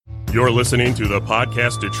You're listening to the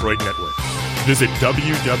Podcast Detroit Network. Visit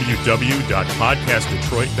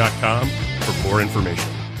www.podcastdetroit.com for more information.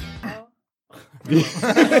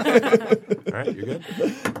 All right, you're good?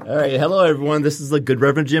 All right, hello, everyone. This is the Good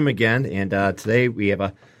Reverend Jim again, and today we have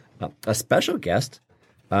a special guest,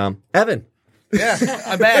 Evan. Yeah,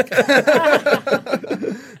 I'm back.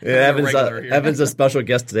 Evan's a special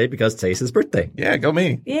guest today because today's his birthday. Yeah, go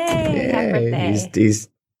me. Yay, happy birthday. He's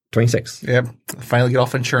 26. Yeah, finally get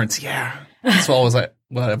off insurance. Yeah, that's what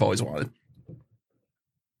I've always wanted.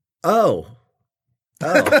 Oh.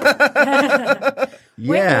 Yeah.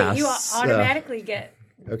 Wait, you automatically get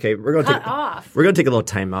okay. We're cut off. We're gonna take a little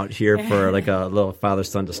time out here for like a little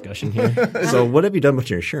father-son discussion here. So, what have you done with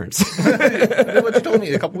your insurance? What you told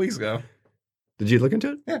me a couple weeks ago. Did you look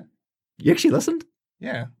into it? Yeah. You actually listened?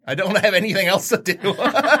 Yeah, I don't have anything else to do.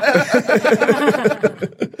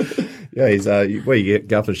 Yeah, he's you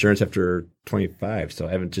get off insurance after 25, so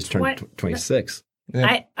I haven't just turned 26.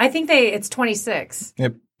 Yeah. I think it's 26.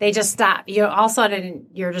 Yep. They just stop. You all of a sudden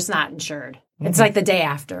you're just not insured. It's like the day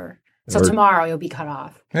after. So tomorrow you'll be cut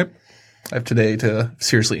off. Yep. I have today to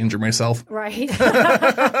seriously injure myself. Right.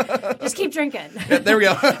 Just keep drinking. Yeah, there we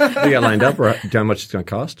go. You got lined up, or do you know how much it's going to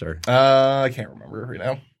cost? Or I can't remember right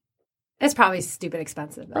now. It's probably stupid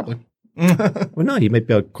expensive, though. Probably. Well, no, you might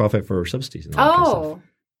be able to qualify for subsidies. And all that kind of stuff.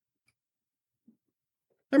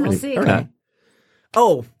 We'll see. Or not.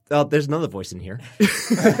 Oh, there's another voice in here.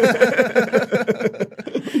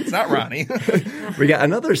 It's not Ronnie. We got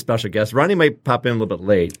another special guest. Ronnie might pop in a little bit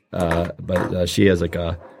late, but she has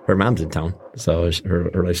her mom's in town, so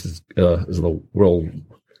her life is a little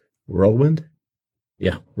whirlwind.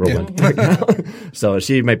 Yeah, whirlwind right now. So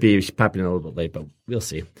she might be popping in a little bit late, but we'll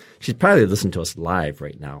see. She's probably listening to us live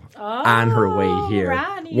right now on her way here,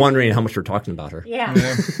 Ronnie. wondering how much we're talking about her. Yeah.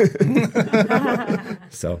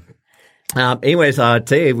 So, anyways,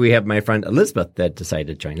 today we have my friend Elizabeth that decided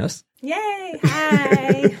to join us. Yay.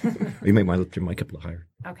 Hi. You might want to lift your mic up a little higher.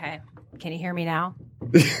 Okay. Can you hear me now? I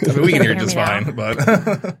mean, we can hear it just fine, but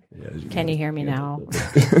Can you hear me now?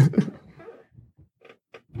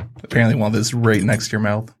 apparently one of this right next to your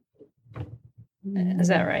mouth. Is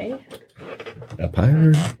that right? Up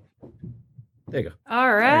higher. There you go.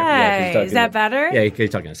 All right. Is that better? Yeah, you're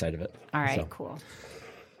talking on the side of it. All right, So. cool.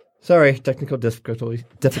 Sorry, technical difficulties.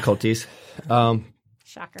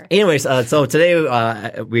 Shocker. Anyways, so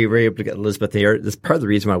today we were able to get Elizabeth here. This is part of the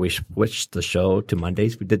reason why we switched the show to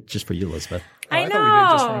Mondays. We did just for you, Elizabeth. I know. thought we did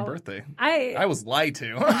just for my birthday. I I was lied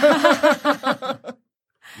to.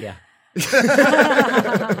 Yeah.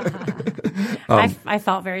 I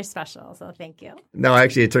felt very special, so thank you. No,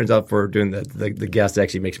 actually, it turns out for doing the guest, it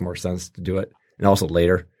actually makes more sense to do it, and also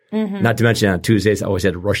later. Mm-hmm. Not to mention on Tuesdays, I always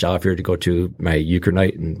had to rush out of here to go to my euchre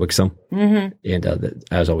night in Wixom, and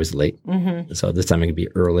I was always late. So this time I can be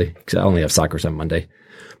early because I only have soccer on Monday,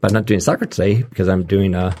 but I'm not doing soccer today because I'm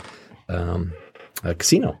doing a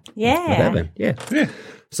casino. Yeah. with Evan. Yeah.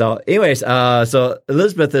 So, anyways, so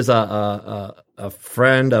Elizabeth is a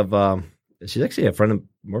friend of. She's actually a friend of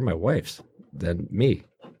more of my wife's than me.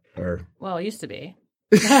 Well, it used to be.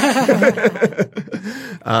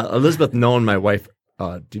 Elizabeth knowing my wife.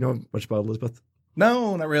 Do you know much about Elizabeth?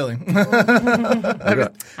 No, not really. I'm When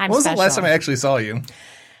was the last time I actually saw you?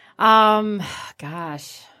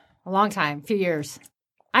 Gosh, a long time, a few years.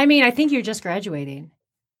 I mean, I think you're just graduating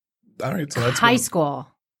All right, so that's high school.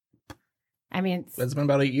 I mean, that's been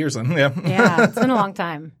about 8 years then. Yeah. yeah, it's been a long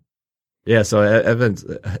time. Yeah. So Evan,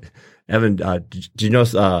 do you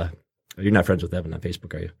know? You're not friends with Evan on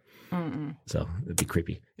Facebook, are you? Mm-mm. So it'd be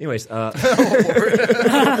creepy. Anyways, What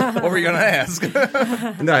were you gonna ask?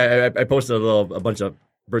 no, I posted a bunch of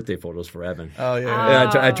birthday photos for Evan. Oh yeah.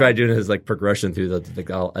 And I tried doing his progression through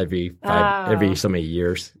every so many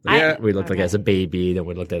years. Yeah. We looked like as a baby, then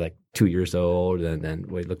we looked at 2 years old, and then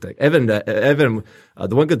we looked like Evan. The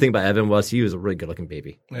one good thing about Evan was he was a really good looking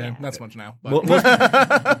baby. Yeah, not so much now. Mo-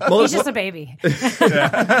 But He's just a baby.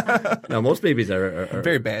 No, most babies are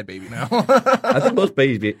very bad baby now. I think most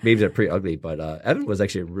babies are pretty ugly, but Evan was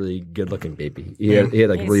actually a really good looking baby. He had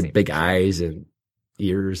really big eyes and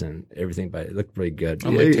ears and everything, but it looked really good.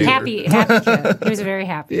 happy kid. He was very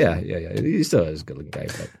happy. Yeah. He still is a good looking guy.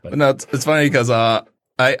 But No, it's funny because I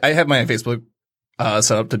have my Facebook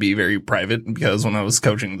set up to be very private because when I was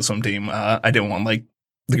coaching the swim team, I didn't want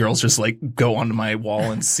the girls just go onto my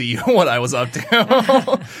wall and see what I was up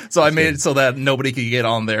to. So I made it so that nobody could get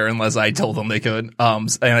on there unless I told them they could.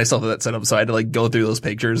 And I still have that set up, so I had to go through those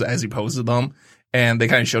pictures as he posted them. And they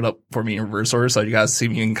kind of showed up for me in reverse order. So you guys see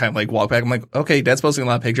me and kind of walk back. I'm like, okay, Dad's posting a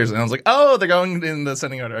lot of pictures. And I was like, oh, they're going in the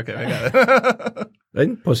sending order. Okay, I got it. I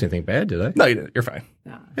didn't post anything bad, did I? No, you didn't. You're fine.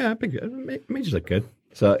 Yeah, I think it made you look good.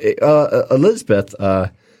 So Elizabeth,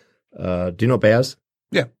 do you know Baz?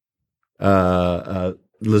 Yeah.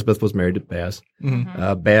 Elizabeth was married to Baz.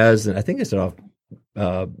 Mm-hmm. Baz, and I think I said off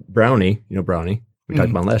Brownie. You know Brownie. We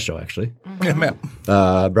talked about on last show, actually. Yeah, man.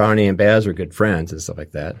 Brownie and Baz were good friends and stuff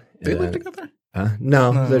like that. They live together?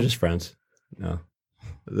 No, they're just friends. No.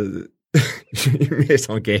 You may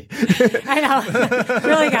sound gay. I know.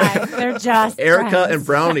 Really, guys, they're just Erica friends. and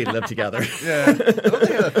Brownie live together. Yeah. I don't think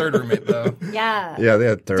they had a third roommate, though. Yeah. Yeah, they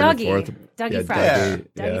had third and Dougie. fourth. Dougie Fresh. Yeah.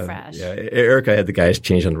 Dougie Fresh. Yeah, Erica had the guys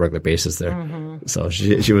change on a regular basis there. So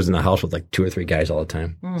she was in the house with like 2 or 3 guys all the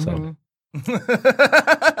time. So.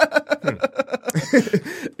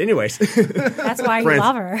 Anyways. That's why you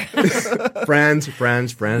love her. friends.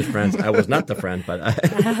 I was not the friend, but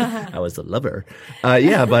I was the lover. So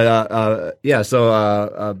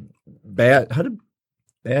how did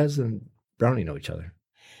Baz and Brownie know each other?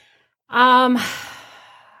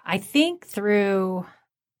 I think through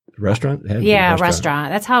Restaurant?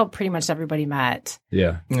 restaurant. That's how pretty much everybody met.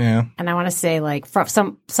 Yeah. Yeah. And I want to say like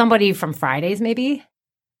from somebody from Fridays maybe.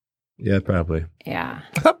 Yeah, probably. Yeah.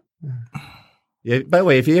 Yeah. By the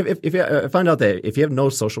way, if you I found out that if you have no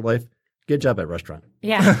social life, get a job at a restaurant.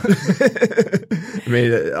 Yeah. I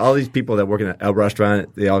mean, all these people that work in a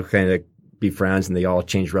restaurant, they all kind of be friends, and they all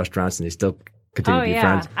change restaurants, and they still continue to be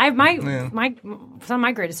friends. Some of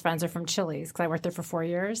my greatest friends are from Chili's because I worked there for 4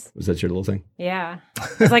 years. Was that your little thing? Yeah.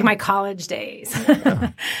 It was like my college days.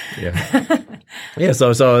 Yeah. Yeah,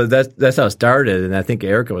 so that's how it started, and I think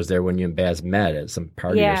Erica was there when you and Baz met at some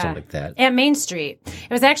party or something like that. At Main Street.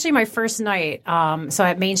 It was actually my first night. So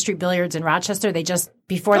at Main Street Billiards in Rochester,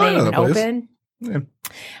 before they even opened,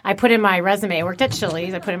 I put in my resume. I worked at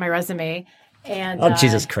Chili's. I put in my resume. And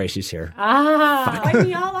Jesus Christ, she's here.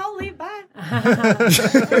 I'll leave. Bye.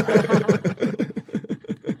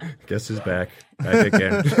 Guess who's back? Back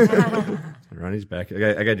again. Ronnie's back.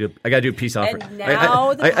 I gotta do a peace offering. And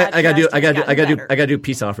now I gotta do a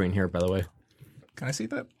peace offering here. By the way, Can I see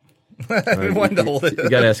that? I've been wanting to hold it. you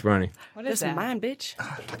gotta ask Ronnie. What This is is that? mine, bitch.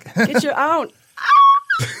 Get your own.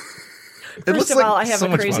 It First looks of like all, I have so a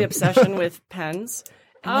much crazy fun. obsession with pens.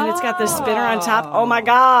 And then it's got this spinner on top. Oh my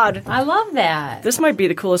God. I love that. This might be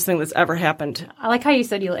the coolest thing that's ever happened. I like how you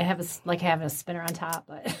said you have having a spinner on top,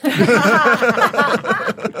 but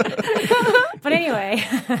but anyway.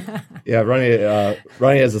 Yeah,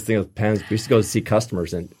 Ronnie has this thing with pens. We used to go see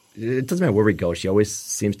customers, and it doesn't matter where we go. She always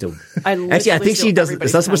seems to. Actually, I think she does.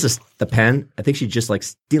 It's not supposed to the pen. I think she just likes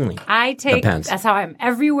stealing. I take the pens. That's how I'm.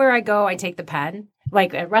 Everywhere I go, I take the pen,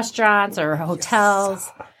 like at restaurants or hotels.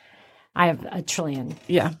 I have a trillion.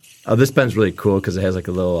 Yeah. Oh, this pen's really cool because it has like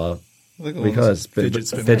a little. We call it fidget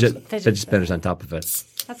spinners. fidget spinners on top of it.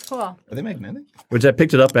 That's cool. Are they magnetic? Which I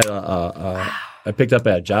picked it up at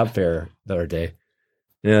a job fair the other day,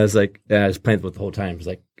 and I was like, I was playing with it the whole time. I was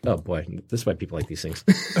like, oh boy, this is why people like these things.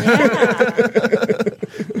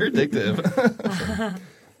 You're addictive.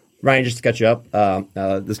 Ryan, just to catch you up,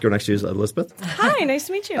 this girl next to you is Elizabeth. Hi, nice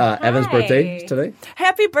to meet you. Evan's birthday is today.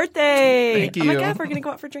 Happy birthday. Thank Oh my you. God, we're going to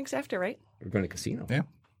go out for drinks after, right? We're going to casino. Yeah.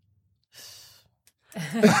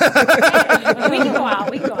 We can go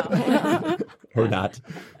out. Or not.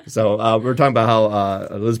 So we're talking about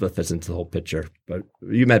how Elizabeth fits into the whole picture. But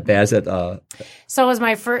you met Baz at... So it was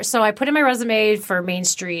my first. So I put in my resume for Main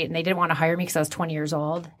Street, and they didn't want to hire me because I was 20 years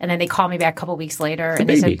old. And then they called me back a couple weeks later, and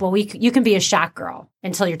they said, "Well, you can be a shot girl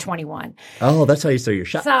until you're 21." Oh, that's how you start your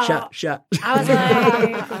shot. So, shot. I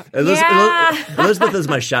was like, Elizabeth is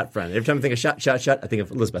my shot friend. Every time I think of shot, I think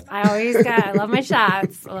of Elizabeth. I love my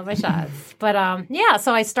shots. But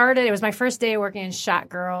so I started. It was my first day working in Shot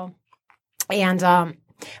Girl, and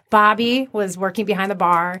Bobby was working behind the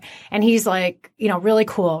bar, and he's like, really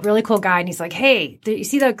cool guy. And he's like, "Hey, you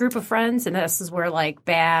see that group of friends?" And this is where like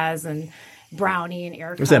Baz and Brownie and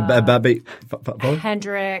Erica. What's that, Bobby?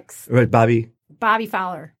 Hendricks. Right, Bobby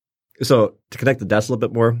Fowler. So to connect the dots a little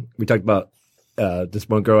bit more, we talked about this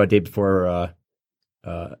one girl I dated before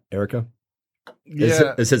Erica.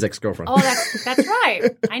 Yeah. Is his ex-girlfriend. Oh, that's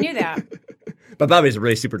right. I knew that. But Bobby's a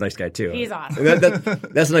really super nice guy too. He's awesome. That's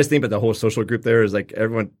the nice thing about the whole social group there is like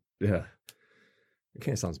everyone. Yeah, it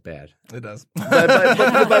kind of sounds bad. It does.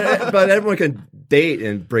 But everyone can date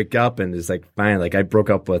and break up, and it's like fine. Like I broke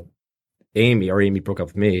up with Amy, or Amy broke up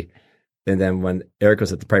with me, and then when Erica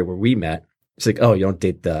was at the party where we met, it's like, oh, you don't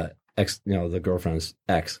date the ex, the girlfriend's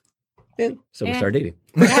ex. And so we started dating.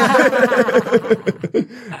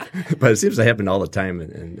 But it seems to happen all the time,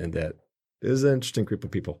 and that is an interesting group of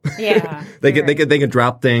people. Yeah, they can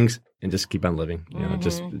drop things and just keep on living.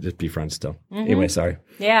 Just be friends still. Anyway, sorry.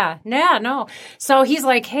 Yeah, no. So he's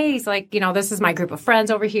like, hey, this is my group of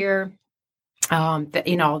friends over here.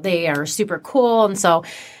 they are super cool. And so,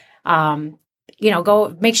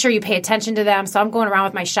 go make sure you pay attention to them. So I'm going around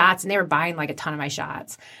with my shots, and they were buying like a ton of my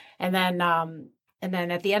shots. And then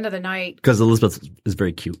at the end of the night, because Elizabeth is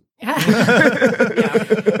very cute. At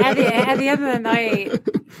the end of the night,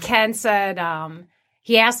 Ken said,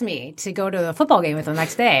 he asked me to go to the football game with him the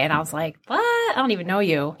next day. And I was like, what? I don't even know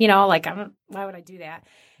you. Why would I do that?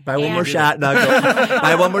 Buy one more shot and I'll go.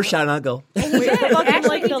 Buy one more shot and I'll go. And he did. Actually,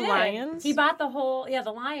 like the he did. Lions? He bought the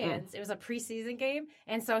Lions. It was a preseason game.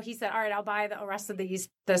 And so he said, all right, I'll buy the rest of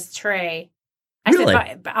this tray. I Really?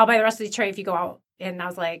 said, I'll buy the rest of the tray if you go out. And I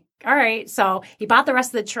was like, all right. So he bought the rest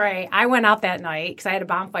of the tray. I went out that night because I had a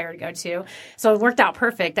bonfire to go to. So it worked out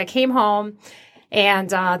perfect. I came home, and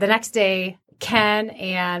the next day, Ken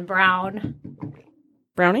and Brownie?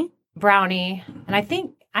 Brownie, and I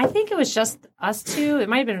think it was just us two. It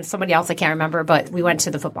might have been somebody else. I can't remember, but we went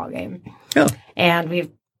to the football game. Oh.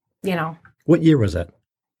 And What year was that?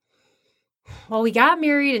 Well, we got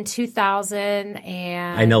married in 2000,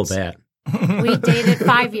 and I know that. we dated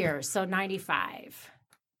 5 years, so 95.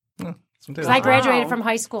 Because I graduated from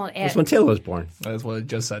high school. That's when Taylor was born. That's what I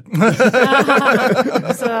just said. So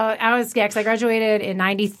I was, because I graduated in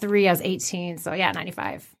 93. I was 18. So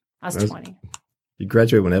 95. I was 20. You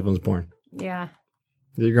graduated when Evan was born. Yeah.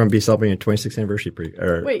 You're going to be celebrating your 26th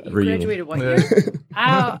anniversry Wait, you reunion. graduated what year?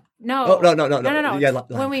 Oh, no. Oh, no. No. Yeah,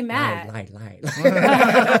 When we met. Lie.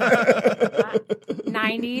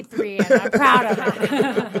 93, and I'm proud of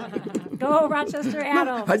it. Go, Rochester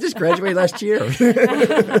Adams. I just graduated last year. It's going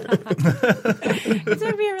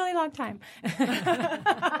to be a really long time.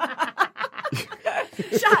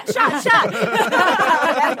 Shot.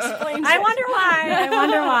 That explains I it.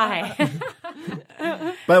 wonder why.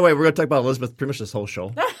 By the way, we're going to talk about Elizabeth pretty much this whole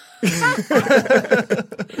show. There's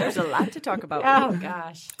a lot to talk about. Oh,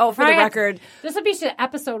 gosh. Oh, for the record. This would be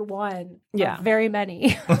episode 1. Yeah. Of very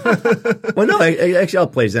many. Well, no, actually, I'll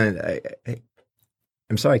play in.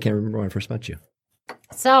 I'm sorry, I can't remember when I first met you.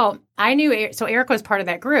 So I knew, so Erica was part of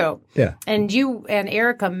that group. Yeah. And you and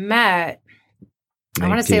Erica met, I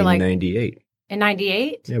want to say like 1998. in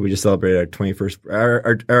 98? Yeah, we just celebrated our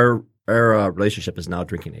 21st. Our relationship is now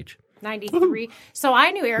drinking age. 93. So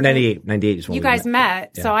I knew Erica. 98 is when you we guys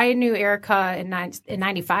met. Yeah. So I knew Erica in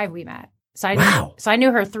 95 we met. So I Wow.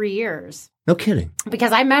 knew her 3 years. No kidding.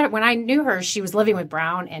 Because I met, when I knew her, she was living with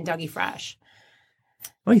Brown and Dougie Fresh.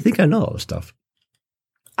 Oh, you think I know all this stuff?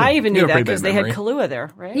 I even You knew have a that pretty because big they had memory. Kahlua there,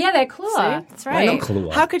 right? Yeah, that Kahlua. See? That's I know right.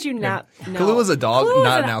 Kahlua. How could you not know? Kahlua is a dog, Kahlua is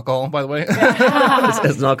not an- an alcohol, by the way.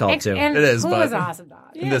 It's an alcohol, too. And It is, Kahlua but- was an awesome dog.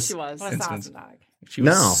 Yeah, this she was. Was an instance. awesome dog. She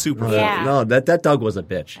was No. super No, fun. Yeah. No, that dog was a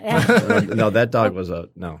bitch. No, that dog was a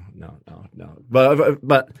no.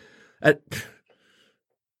 But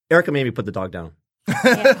Erica made me put the dog down. Well,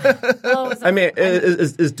 it was- I mean,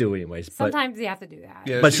 it's due anyways. But, sometimes you have to do that.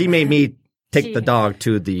 Yeah, but she made me take She- the dog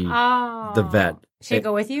to the Oh. the vet. She'd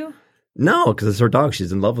go with you? No, because it's her dog.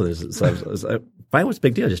 She's in love with it. So I was like, fine, what's the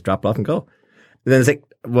big deal? Just drop it off and go. And then it's like,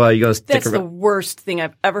 well, you got to stick That's the around. worst thing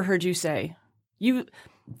I've ever heard you say.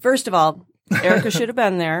 First of all, Erica should have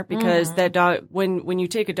been there because that dog. When you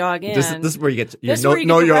take a dog in, This is where you get. this is where you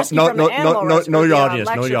get the rescue from the animal rescue, know your the, audience.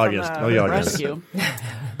 Know lecture your from audience. the Know your audience. rescue.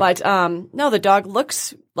 But no, the dog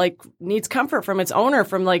looks like needs comfort from its owner.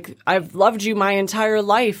 From like, I've loved you my entire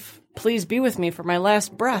life. Please be with me for my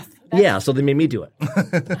last breath. Yeah, so they made me do it.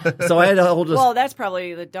 So I had to hold this. Well, that's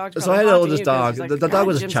probably the dog's. So I had to probably hold haunting this you 'cause dog. he's like, The dog "God,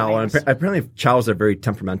 was a Jim's chow, and amazing." apparently chows are very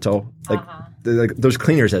temperamental. Like, there's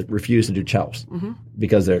cleaners that refuse to do chows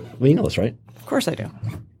because they're. Well, you know this, right? Of course I do.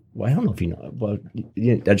 Well, I don't know if you know. Well, you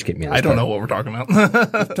didn't educate me on this. I don't know part. what we're talking about.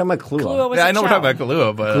 I'm talking about Kahlua. Kahlua was Yeah, a I know we're chow. talking about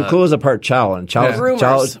Kahlua, but Kahlua is a part chow, and chows,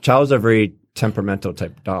 Groomers. chows are very temperamental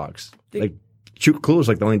type dogs. Like Kahlua was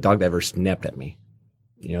like the only dog that ever snapped at me.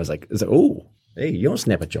 You know, it's like, oh, hey, you don't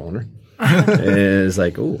snap at your owner. And it's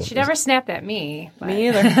like, oh, She never snapped at me. But Me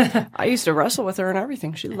either. I used to wrestle with her and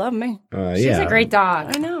everything. She loved me. she's yeah. a great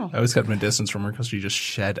dog. I know. I always kept my distance from her because she just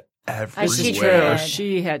shed everywhere. She True. did.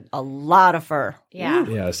 She had a lot of fur. Yeah.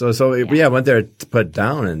 Yeah, so I went there to put it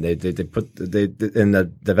down, and they and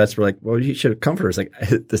the vets were like, "Well, you should have comforted her." It's like,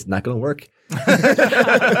 this is not going to work,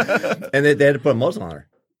 and they had to put a muzzle on her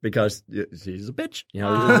because she's a bitch. You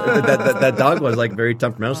know, that dog was like very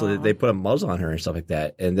temperamental, so they put a muzzle on her and stuff like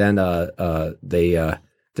that, and then they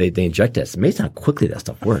inject it. It's amazing how quickly that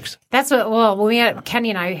stuff works. That's what, well, when Kenny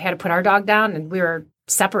and I had to put our dog down and we were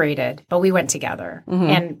separated, but we went together.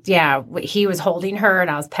 And yeah, he was holding her and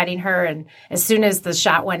I was petting her. And as soon as the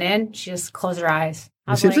shot went in, she just closed her eyes.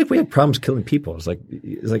 I It was seems like like, we have problems killing people. It's like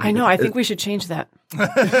I know. I think we should change that.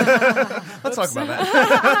 Let's talk about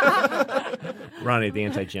that. Ronnie, the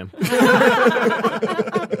anti-Jim.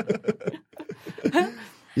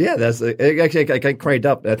 Yeah, that's actually I cried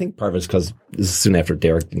up. I think part of it's because this is soon after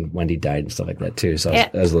Derek and Wendy died and stuff like that too. So I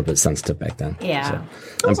was a little bit sensitive back then. Yeah.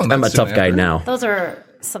 So I'm a tough guy now. Those are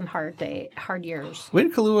some hard years. We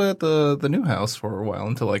had Kahlua at the new house for a while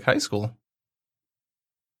until like high school.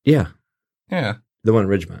 Yeah, Yeah. the one in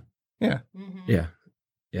Ridgemont. Yeah. Yeah.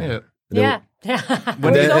 Yeah.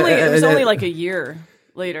 It was only like a year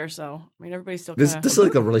later, so I mean, everybody's still This is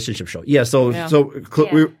like a relationship show. Yeah. So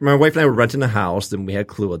my wife and I were renting a house, and we had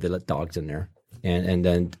Kahlua. They let dogs in there, and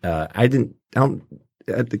then I kind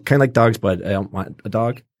of like dogs, but I don't want a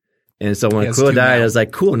dog. And so when Kahlua died, I was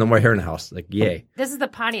like, cool, no more hair in the house. Like, yay. This is the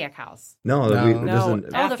Pontiac house. No.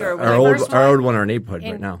 After our old one in our neighborhood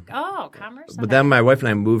right now. Oh, Commerce. But then my wife and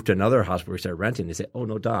I moved to another house where we started renting. They said, "Oh,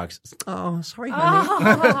 no dogs." Oh, sorry, honey.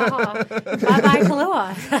 Bye-bye,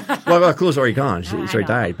 Kahlua. Well, Kalua's already gone. She already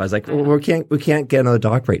died. But I was like, well, we can't get another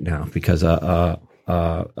dog right now because they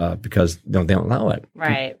don't allow it.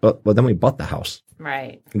 Right. But then we bought the house.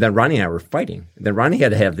 Right. And then Ronnie and I were fighting. And then Ronnie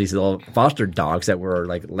had to have these little foster dogs that were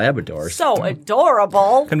like Labradors. so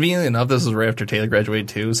adorable. Conveniently enough, this was right after Taylor graduated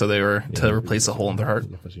too, so they were to replace a hole in their heart.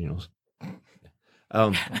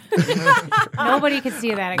 Nobody could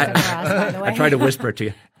see that except for us, by the way. I tried to whisper it to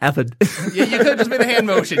you. Evan. You could have just made a hand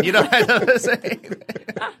motion. You don't have to say.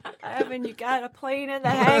 Evan, you got a plane in the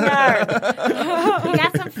hangar. We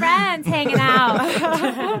got some friends hanging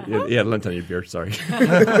out. Yeah, lent on your beer. Sorry.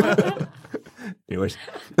 Anyways,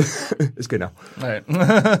 it's good now. All right.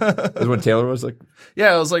 That's when Taylor was like,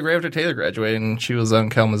 Yeah, it was like right after Taylor graduated, and she was on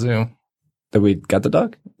Kalamazoo. that we got the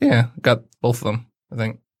dog? Yeah, got both of them, I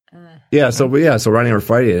think. So Ronnie and I were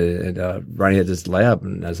fighting, and Ronnie had this lab,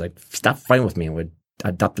 and I was like, stop fighting with me, and we'd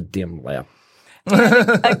adopt the damn lab.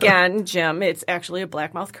 Again, Jim, it's actually a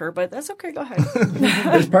blackmouth cur, but that's okay. Go ahead.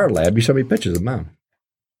 It's part of lab. You showed me pictures of mom.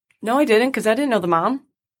 No, I didn't, because I didn't know the mom.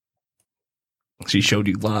 She showed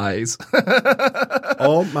you lies.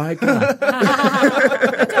 Oh my God.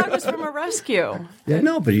 The dog was from a rescue. Yeah,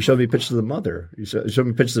 no, but you showed me pictures of the mother. You showed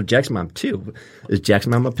me pictures of Jack's mom, too. Is Jack's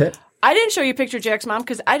mom a pet? I didn't show you a picture of Jack's mom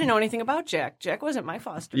because I didn't know anything about Jack. Jack wasn't my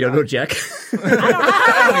foster You don't know Jack?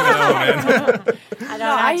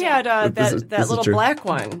 I had This is that little true. black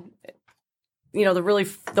one. You know,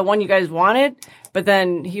 the one you guys wanted, but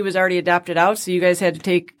then he was already adopted out, so you guys had to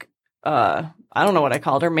take, I don't know what I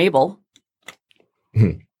called her, Mabel.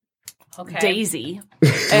 Okay. Daisy.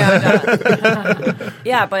 And,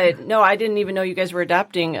 yeah, but no, I didn't even know you guys were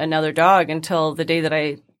adopting another dog until the day that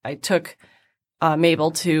I took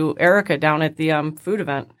Mabel to Erica down at the food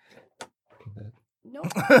event. No.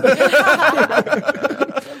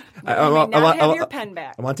 I have your pen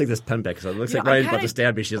back. want to take this pen back because it looks like I Ryan's about to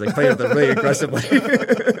stab me. She's like playing with it really aggressively.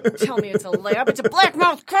 Tell me it's a lab. It's a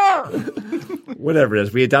blackmouth cur. Whatever it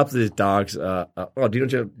is, we adopted these dogs. Do you know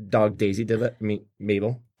your dog Daisy did it? I mean,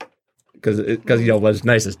 Mabel. Because what's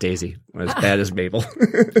nice is Daisy, what's bad is Mabel.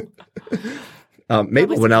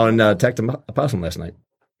 Mabel went out and attacked a possum last night.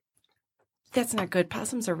 That's not good.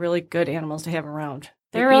 Possums are really good animals to have around.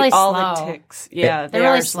 They're really eat all slow. the ticks. Yeah, They're they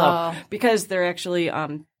really are slow because they're actually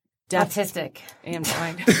deaf Autistic. and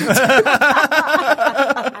blind.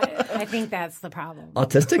 I think that's the problem.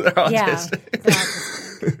 Autistic? Yeah. They're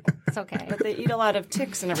autistic. It's okay. But they eat a lot of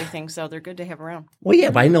ticks and everything, so they're good to have around. Well,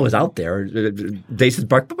 yeah, but I know it's out there. Daisy's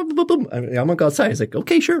bark. Boom, boom, boom, boom. I'm gonna go outside. He's like,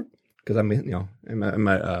 okay, sure. Because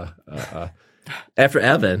after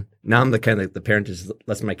Evan, now I'm the kind of the parent who just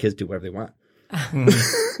lets my kids do whatever they want.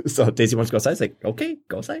 So Daisy wants to go outside. It's like, okay,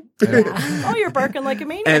 go outside. Oh, you're barking like a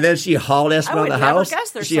maniac. And then she hauled ass I around would the never house.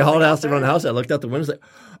 guess there's She something hauled out ass around there. the house. I looked out the window. Like,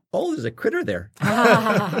 oh, there's a critter there.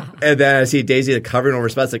 And then I see Daisy covering over her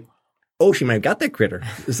spots. Like, oh, she might have got that critter.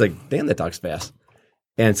 It's like, damn, that dog's fast.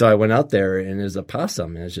 And so I went out there, and there's a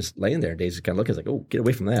possum, and it's just laying there. Daisy kind of looking, like, oh, get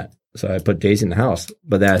away from that. So I put Daisy in the house.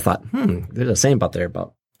 But then I thought, there's a saying about there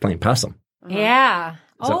about playing possum. Yeah. So-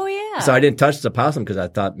 Oh, yeah. So I didn't touch the possum because I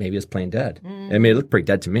thought maybe it's plain dead. I mean, it looked pretty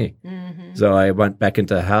dead to me. So I went back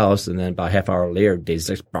into the house, and then about a half hour later, Daisy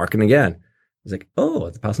starts barking again. I was like, oh,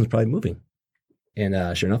 the possum's probably moving.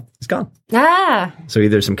 And sure enough, it's gone. Ah. So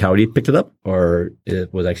either some coyote picked it up, or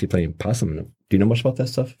it was actually playing possum. Do you know much about that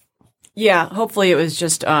stuff? Yeah, hopefully it was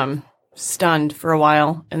just stunned for a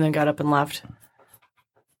while and then got up and left.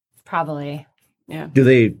 Probably. Yeah. Do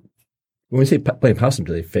they, when we say playing possum,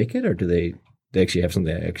 do they fake it, or do they actually have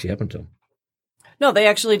something that actually happened to them? No, they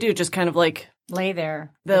actually do. Just kind of like Lay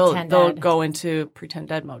there. they'll pretend dead. go into pretend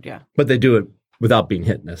dead mode. Yeah. But they do it without being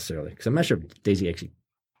hit necessarily. Because I'm not sure if Daisy actually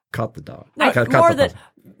caught the dog. No, Caught the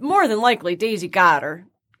more than likely, Daisy got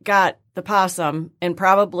the possum, and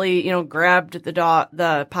probably grabbed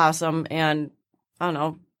the possum, and I don't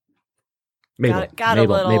know, Mabel. got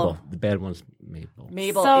Mabel, a little Mabel. The bad one's Mabel.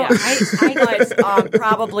 Mabel. So Yeah, but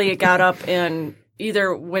probably it got up and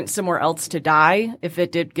either went somewhere else to die if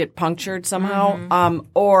it did get punctured somehow,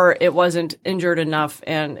 or it wasn't injured enough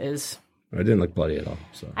and is. It didn't look bloody at all.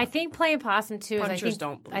 So I think playing possum too is Punchers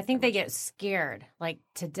don't I think they get scared like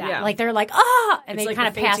to death. Yeah. Like they're like and It's they like kind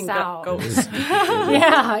of the pass fainting out. ghost.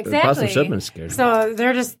 Yeah, The possum exactly. should have been scared. So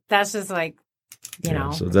that's just like you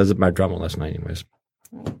know. So that's my drama last night, anyways.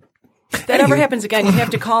 If that ever happens again, you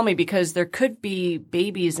have to call me because there could be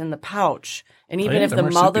babies in the pouch, and even yeah, if there the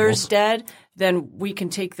were mother's sepals. dead, then we can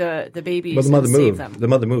take the babies Well, the mother and save moved. them. The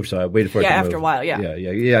mother moved, so I waited for it to Yeah, move. after a while, yeah.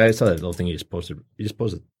 Yeah. I saw that little thing you just posted. You just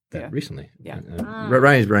posted that Yeah. recently. Yeah.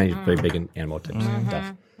 Ryan's very big in animal types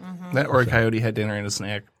stuff. That or a coyote had dinner and a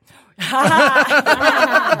snack.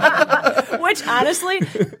 Which honestly,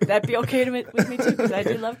 that'd be okay with me too because I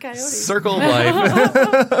do love coyotes. Circle of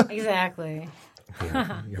life. Exactly.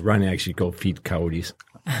 Yeah, Ryan actually go feed coyotes.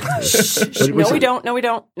 No, we don't. No, we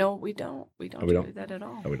don't. No, we don't. We don't we do don't? that at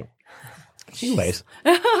all. No, we don't. Anyways.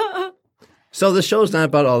 So the show's not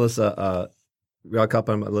about all this. We all caught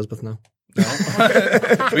on Elizabeth now?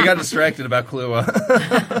 We got distracted about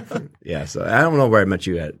Kahlua. Yeah, so I don't know where I met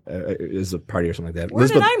you at. It was a party or something like that. Where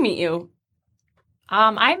did I meet you?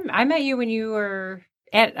 I met you when you were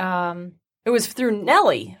at It was through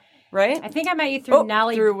Nellie, right? I think I met you through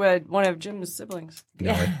Nellie. through one of Jim's siblings.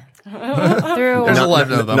 No, through There's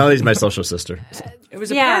 11 of them. Nellie's my social sister. It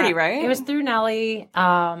was a party, right? It was through Nellie.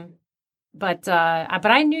 But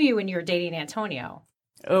I knew you when you were dating Antonio.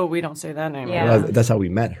 Oh, we don't say that name. Yeah. Well, that's how we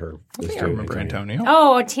met her. I think I remember Antonio.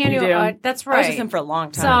 Oh, You Antonio. do? That's I was right. with him for a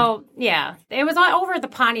long time. So yeah, it was over at the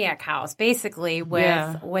Pontiac house, basically with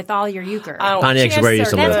Yeah. with all your euchre. Oh, Pontiac's where you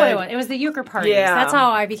used to That's live. what it was. It was the euchre parties. Yeah. That's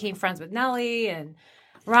how I became friends with Nellie and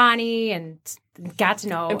Ronnie and got to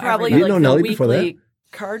know. and probably You everybody. like know the Nellie before that? weekly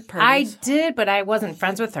card I parties. did, but I wasn't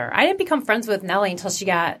friends with her. I didn't become friends with Nellie until she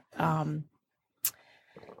got.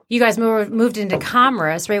 You guys moved into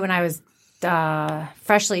Commerce right when I was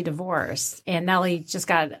freshly divorced, and Nellie just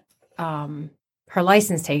got her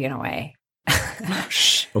license taken away.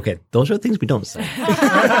 Okay, those are things we don't say.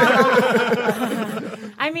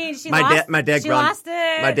 I mean, she My lost, dad- my dad she ground- lost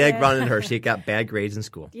it. My dad grounded her. She got bad grades in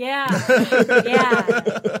school. Yeah.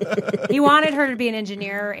 He wanted her to be an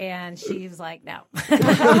engineer, and she was like, no.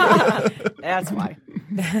 That's why.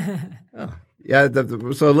 Yeah,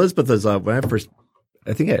 so Elizabeth is when I first.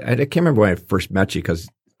 I think I can't remember when I first met you because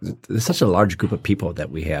there's such a large group of people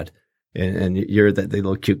that we had, and you're the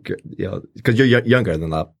little cute, because you're younger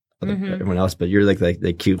than everyone else, but you're like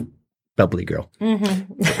the cute, bubbly girl.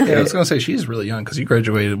 Mm-hmm. Yeah, I was going to say she's really young because you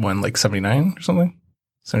graduated when, like 79 or something?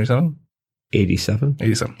 77? 87.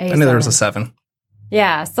 87. I knew there was a 7.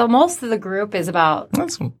 Yeah. So most of the group is about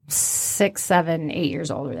That's 6, 7, 8 years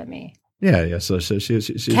older than me. Yeah. So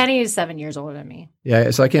she's Kenny is 7 years older than me.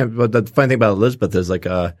 yeah. So I can't. But the funny thing about Elizabeth is like,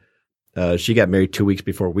 she got married 2 weeks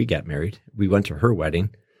before we got married. We went to her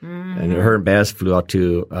wedding, and her and Baz flew out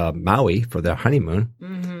to Maui for their honeymoon,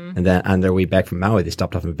 and then on their way back from Maui, they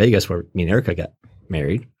stopped off in Vegas where me and Erica got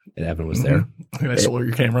married, and Evan was there. I stole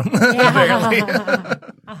your camera. Apparently.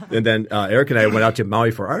 And then Eric and I went out to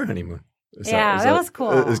Maui for our honeymoon. So- Yeah, so that was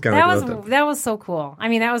cool. It was kind of That was so cool. I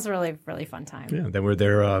mean, that was a really, really fun time. Yeah, then we're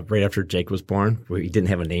there right after Jake was born. We didn't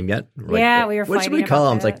have a name yet. We're Yeah, we were what should we fighting call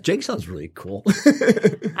about him? It's that. like, Jake sounds really cool.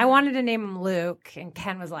 I wanted to name him Luke, and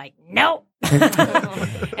Ken was like, "No," and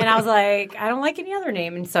I was like, "I don't like any other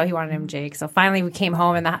name," and so he wanted him Jake. So finally, we came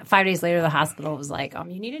home, and 5 days later, the hospital was like,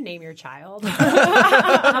 "You need to name your child."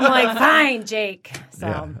 I'm like, "Fine, Jake." So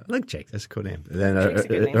Yeah, I like Jake. That's a cool name. And then Jake's a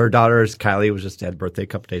good name. her daughter, Kylie, was just had a birthday a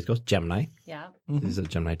couple days ago. Gemini. yeah, She's a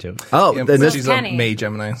Gemini too. Oh, Yeah, then but this she's Kenny. a May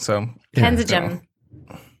Gemini, so Ken's a gem.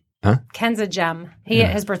 Huh? Ken's a gem.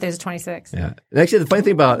 His birthday is 26. Yeah. And actually, the funny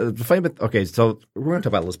thing about okay, so we're going to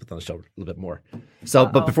talk about Elizabeth on the show a little bit more. So,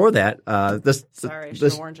 but before that, Sorry, I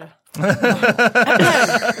should have warned you.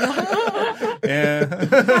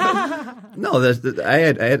 yeah. No, I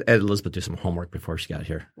had Elizabeth do some homework before she got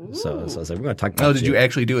here. So I was like, we're going to talk about Oh, did you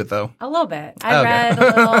actually do it though? A little bit. I Okay. read a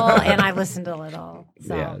little and I listened a little.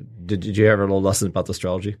 So Yeah. Did you have a little lesson about the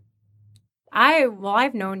astrology?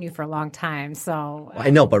 I've known you for a long time, so I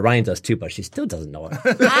know, but Ryan does too, but she still doesn't know it.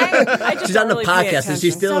 I just She's on the don't really pay podcast and she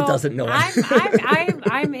attention. still doesn't know it.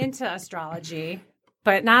 I'm into astrology,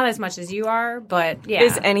 but not as much as you are. But yeah,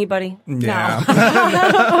 Is anybody?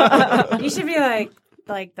 Yeah. you should be like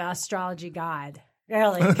the astrology god.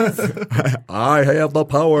 Really? 'Cause I have the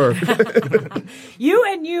power. you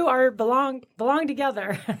and you are belong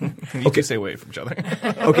together. You two stay away from each other.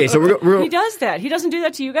 Okay, so we're He does that. He doesn't do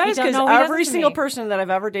that to you guys He doesn't- because no, he doesn't every to single me. person that I've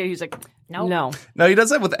ever dated, he's like, Nope. no. No, he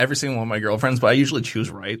does that with every single one of my girlfriends, but I usually choose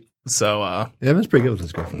right. So, Evan's pretty good with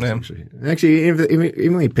his girlfriends, Yeah. actually. Actually,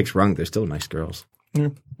 even when he picks wrong, they're still nice girls.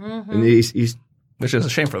 And he's which is a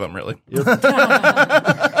shame for them, really.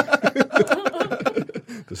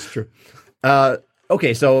 This is true.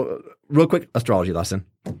 Okay, so real quick astrology lesson,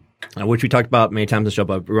 which we talked about many times on the show,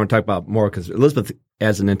 but we're going to talk about more because Elizabeth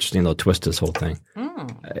adds an interesting little twist to this whole thing,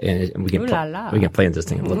 and we can Ooh la la. we can play into this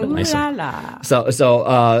thing a little bit Ooh nicer. la la.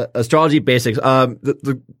 So astrology basics.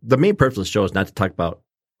 The main purpose of the show is not to talk about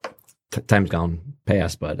times gone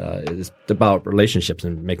past, but it's about relationships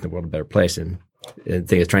and making the world a better place. And the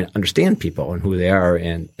thing is trying to understand people and who they are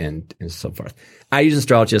and so forth. I use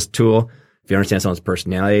astrology as a tool. If you understand someone's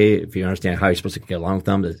personality, if you understand how you're supposed to get along with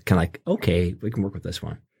them, it's kind of like, okay, we can work with this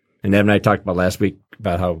one. And Evan and I talked about last week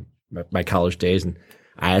about how my college days, and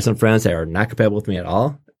I had some friends that are not compatible with me at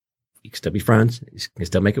all. You can still be friends. You can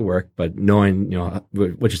still make it work, but knowing,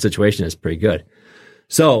 what your situation is pretty good.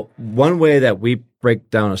 So one way that we break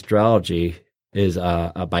down astrology is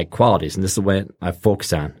by qualities, and this is the way I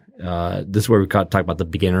focus on. This is where we talk about the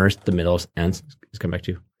beginners, the middles, ends. Let's come back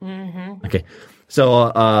to you. Mm-hmm. Okay.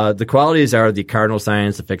 So the qualities are the cardinal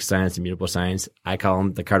signs, the fixed signs, the mutable signs. I call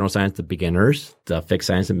them the cardinal signs, the beginners, the fixed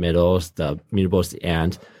signs, the middles, the mutables, the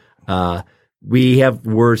end. We have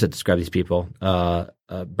words that describe these people. By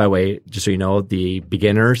the way, just so you know, the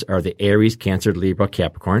beginners are the Aries, Cancer, Libra,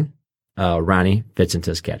 Capricorn. Ronnie fits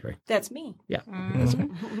into this category. That's me. Yeah. That's right.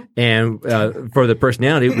 And for the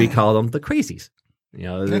personality, we call them the crazies.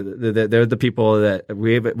 They're the people that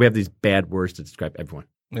we have these bad words to describe everyone.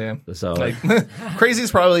 Yeah. So crazy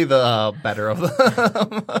is probably the better of them.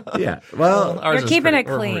 yeah. Well, Ours We're is keeping it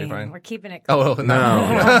we're pretty clean. fine. We're keeping it clean. Oh, no,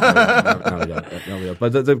 no. we don't.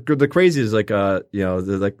 But the crazy is like they're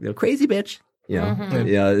like crazy bitch. Yeah.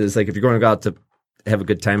 It's like if you're going to go out to have a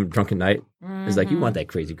good time, drunken night. It's like you want that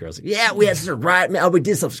crazy girl. It's like, yeah, we had such a riot, man. We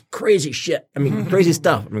did some crazy shit. I mean, crazy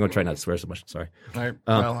stuff. I'm going to try not to swear so much. Sorry. All right.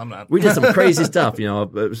 Well, I'm not. We did some crazy stuff.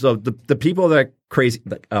 So the people that are crazy,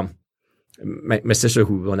 like my sister,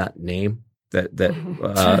 who will not name that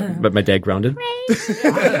but my dad grounded.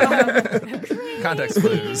 Context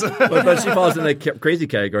clues. but she falls in the crazy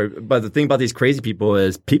category. But the thing about these crazy people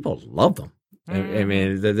is people love them. I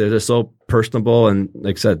mean, they're so personable, and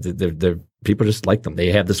like I said, they're people just like them.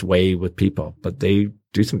 They have this way with people, but they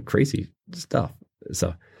do some crazy stuff.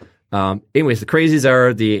 So, anyways, the crazies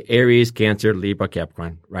are the Aries, Cancer, Libra,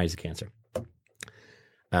 Capricorn, rise of Cancer.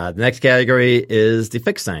 The next category is the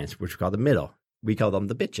fixed signs, which we call the middle. We call them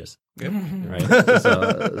the bitches. Yep. Right.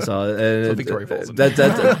 So Victoria falls in. That's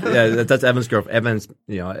Evan's girlfriend. Evan's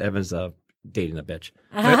dating a bitch,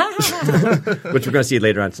 which we're going to see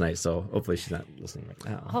later on tonight. So hopefully she's not listening right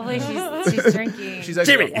now. Hopefully she's drinking. She's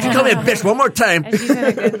actually, Jimmy, call me a bitch one more time. and she's in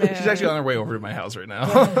a good mood. she's actually on her way over to my house right now.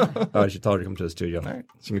 Oh, I should tell her to come to the studio. All right.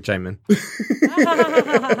 She can chime in.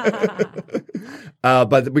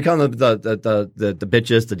 But we call them the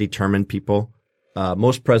bitches, the determined people.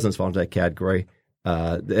 Most presidents fall into that category.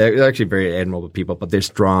 They're actually very admirable people, but they're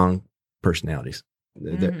strong personalities.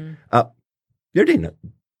 You're dating a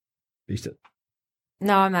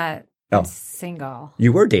No, I'm not. Oh. I'm single.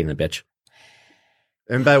 You were dating a bitch.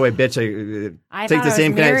 And by the way, bitch, I take thought the I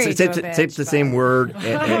same was married to a take bitch, the same but- word,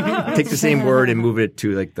 and take the same word and move it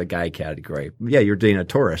to like the guy category. Yeah, you're dating a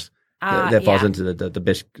Taurus. That falls yeah. into the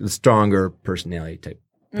bitch, the stronger personality type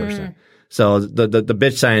person. So the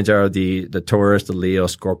bitch signs are the Taurus, the Leo,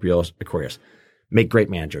 Scorpio, Aquarius. Make great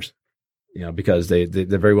managers, because they're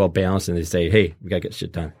very well balanced and they say, hey, we got to get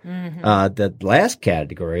shit done. The last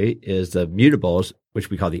category is the mutables, which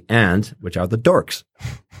we call the ends, which are the dorks.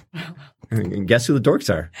 And guess who the dorks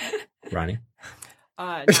are, Ronnie?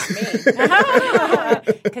 Not me.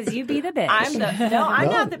 Because you be the bitch. I'm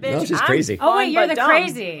not the bitch. No, she's I'm crazy. Oh, wait, fun you're but the dumb.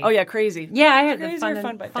 crazy. Oh yeah, crazy. Yeah, I heard the Crazy fun, or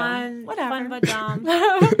fun but dumb. Whatever. Fun but dumb.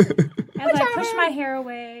 As I push my hair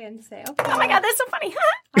away and say, okay. Oh my god, that's so funny.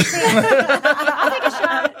 I'll take a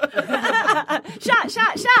shot.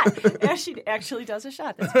 Shot. Yeah, she actually does a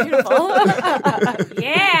shot. That's beautiful.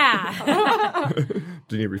 Yeah.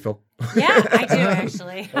 Do you need a refill? Yeah, I do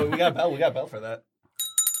actually. Oh, we got a bell for that.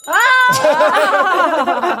 Oh!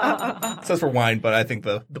 It says for wine, but I think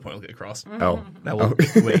the point will get across. Oh. That will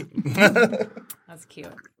wait. That's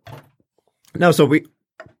cute. No, so we,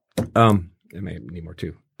 I may need more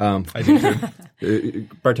too. I do too.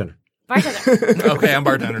 Bartender. Bartender. Okay, I'm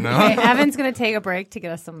bartender now. Okay, Evan's going to take a break to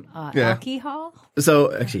get us some alcohol.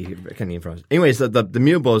 So actually, I can't even pronounce. Anyways, the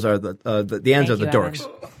mutables are the ends Thank are the you, dorks.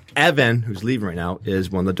 Evan, who's leaving right now, is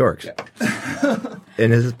one of the dorks.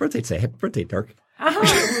 And it's his birthday today. Happy birthday, dork. Happy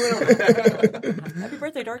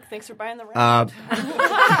birthday, Dork. Thanks for buying the ride.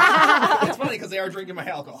 It's funny because they are drinking my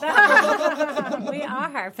alcohol. We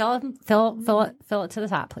are. Fill it to the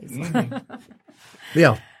top, please.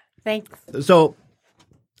 Yeah. Thanks. So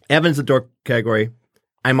Evan's the dork category.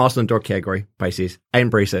 I'm also in the dork category, Pisces. I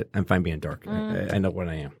embrace it. I'm fine being a dork. I know what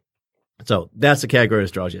I am. So that's the category of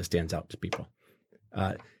astrology that stands out to people.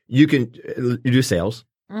 You do sales,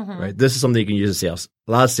 right? This is something you can use in sales.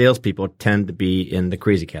 A lot of salespeople tend to be in the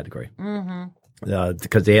crazy category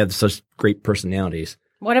because they have such great personalities.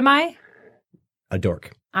 What am I? A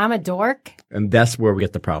dork. I'm a dork? And that's where we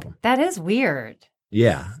get the problem. That is weird.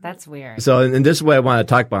 Yeah. That's weird. So, and this is what I want to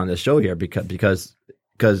talk about on this show here because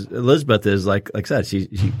Elizabeth is like I said, she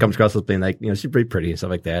comes across as being like, she's pretty pretty and stuff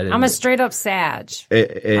like that. And, I'm a straight up Sag.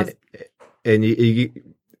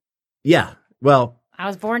 Yeah. Well, I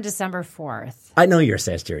was born December 4th. I know you're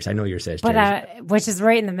Sagittarius. But which is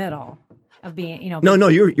right in the middle of being, No,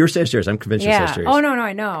 you're Sagittarius. I'm convinced you're Sagittarius. Oh, no,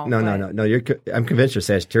 I know. No. I'm convinced you're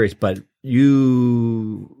Sagittarius, but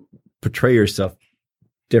you portray yourself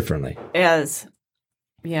differently. I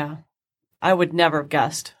would never have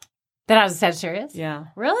guessed. That I was a Sagittarius? Yeah.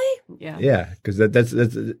 Really? Yeah. Yeah, because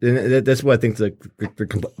that's what I think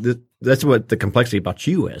that's what the complexity about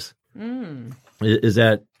you is. Is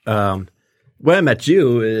that when I met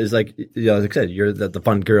you is like like I said, you're the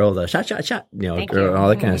fun girl, the shot, girl, all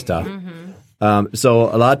that kind of stuff.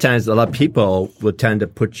 So a lot of times, a lot of people would tend to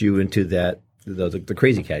put you into that the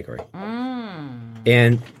crazy category.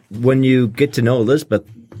 And when you get to know Elizabeth,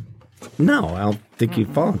 no, I don't think you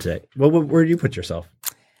fall into that. Well, where do you put yourself?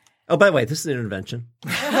 Oh, by the way, this is an intervention.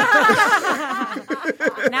 Not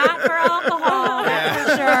for alcohol,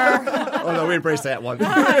 that's for sure. Oh, no, we embrace that one.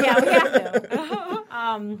 Yeah, we have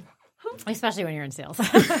to. Especially when you're in sales. I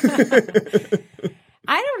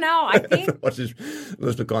don't know. I think. Watch this.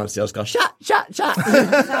 Elizabeth go on a sales call. Shot. You guys want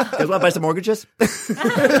to buy some mortgages?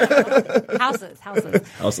 Houses.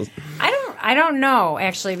 I don't know,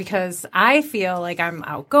 actually, because I feel like I'm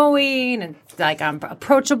outgoing and like I'm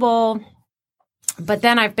approachable. But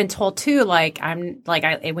then I've been told too, like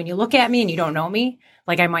when you look at me and you don't know me,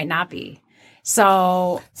 like I might not be.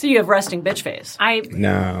 So you have resting bitch face.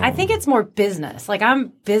 No. I think it's more business. Like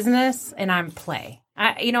I'm business and I'm play.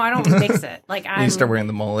 I don't mix it. Like You start wearing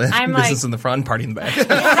the mullet. I'm business like, in the front, party in the back.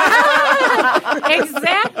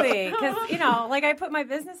 Exactly, because like I put my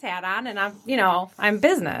business hat on and I'm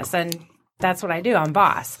business and that's what I do. I'm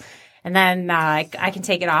boss, and then I can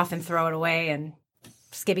take it off and throw it away and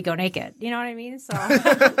Skippy go naked. You know what I mean? So, do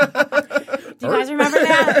you guys remember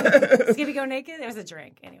that? Skippy go naked? It was a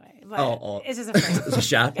drink anyway. But it's just a drink. It's a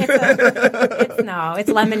shot. It's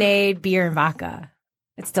lemonade, beer, and vodka.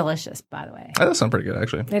 It's delicious, by the way. That does sound pretty good,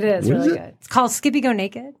 actually. It is really good. It's called Skippy Go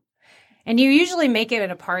Naked. And you usually make it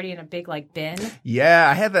at a party in a big bin. Yeah,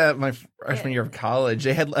 I had that my freshman year of college.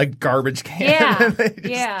 They had a garbage can. Yeah, and they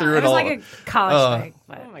just threw it was all. like a college thing.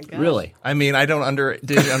 But. Oh my god! Really? I mean, I don't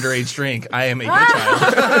did underage drink. I am a good child.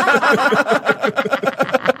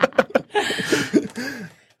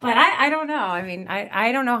 But I don't know. I mean,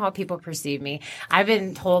 I don't know how people perceive me. I've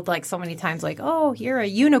been told like so many times, like, "Oh, you're a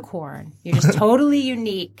unicorn. You're just totally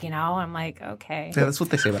unique." I'm like, okay. Yeah, that's what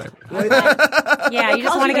they say about it. Yeah, you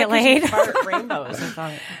just want to get laid. Fart rainbows. I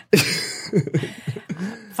thought.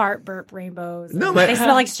 Fart, burp, rainbows. No, but they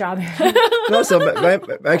smell like strawberry. No,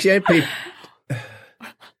 actually, I'm pretty.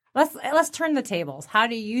 Let's turn the tables. How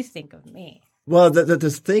do you think of me? Well,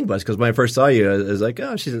 this thing was because when I first saw you, it was like,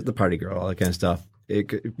 oh, she's the party girl, all that kind of stuff.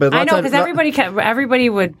 But I know because everybody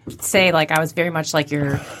would say like I was very much like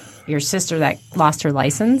your sister that lost her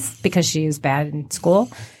license because she was bad in school.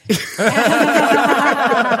 And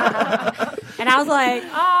I was like,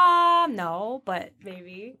 no, but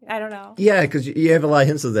maybe. I don't know. Yeah, because you have a lot of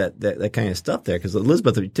hints of that kind of stuff there. Because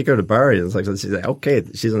Elizabeth, if you take her to the bar, and she's like, okay,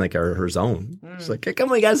 she's in like her zone. She's like, hey, come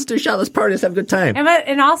on, guys, let's do a shot, let's party, let's have a good time.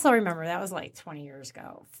 And also remember, that was like 20 years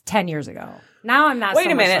ago, 10 years ago. Now I'm not. Wait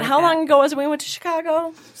so a minute. Like How long ago was it when we went to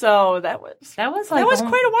Chicago? So that was quite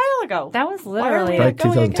a while ago. That was literally Like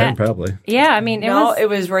 2010, probably. Yeah, I mean, it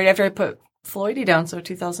was right after I put Floydie down, so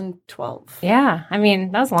 2012. Yeah, I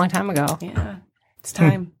mean, that was a long time ago. Yeah, it's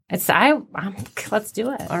time. Let's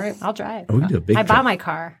do it. All right, I'll drive. We can do a big I trip. bought my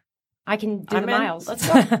car. I can do the miles. Let's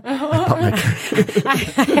go.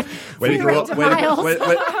 Way to grow up. miles.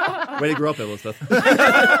 Way to grow up, Elizabeth.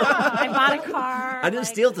 I bought a car. I didn't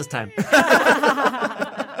steal it this time.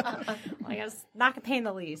 Like It was not a pain in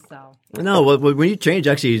the least. So No, when you change,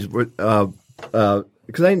 actually, because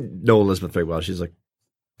I know Elizabeth very well. She's like,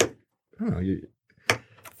 I don't know,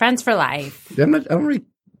 friends for life. I don't really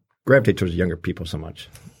gravitate towards younger people so much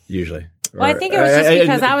usually. Well, I think it was just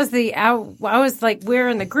because I was like, we're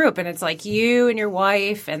in the group, and it's like you and your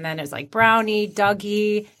wife, and then it's like Brownie,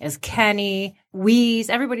 Dougie, is Kenny, Wheeze.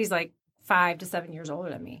 Everybody's like 5 to 7 years older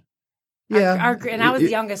than me. Yeah, and I was the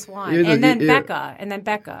youngest one, and then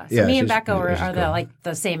Becca. So me and Becca are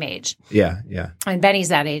the same age. Yeah. And Benny's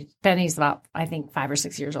that age. Benny's about, I think, 5 or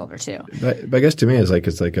 6 years older too. But I guess to me, it's like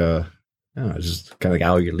I don't know, it's just kind of like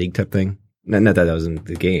out of your league type thing. Not that I was in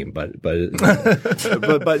the game, but no,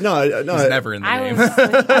 He's never in the game.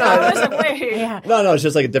 No, it's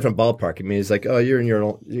just like a different ballpark. I mean, it's like, oh, you're in your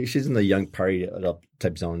own, she's in the young party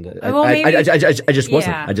type zone. I just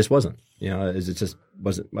wasn't. Yeah. I just wasn't. You know, it just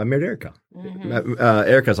wasn't. I married Erica. Mm-hmm.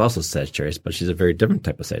 Erica's also Sagittarius, but she's a very different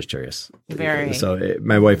type of Sagittarius. Very. So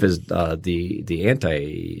my wife is the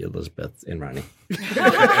anti Elizabeth and Ronnie.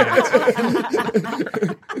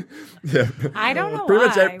 Yeah. I don't know Pretty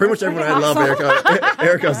much everyone I love, Erica.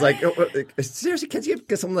 Erica's like, seriously, can't you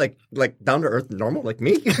get someone like down to earth, normal like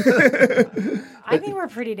me? I think we're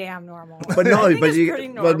pretty damn normal. But no, pretty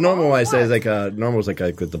normal. but normal I say is like normal is like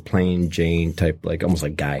the plain Jane type, like almost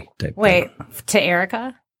like guy type. Wait, to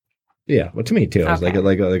Erica? Yeah, well, to me too. It's Okay.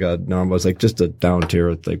 like a normal. It's like just a down to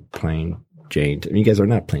earth, like plain Jane. I mean, you guys are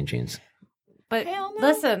not plain Janes. But Hell no.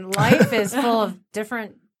 listen, life is full of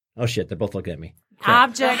different Oh shit, they're both looking at me.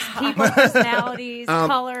 objects, people, personalities,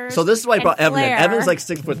 colors. So this is why I brought and Evan in. flair. Evan's like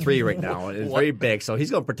 6'3" right now. And it's very big, so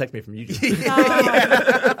he's gonna protect me from you. From you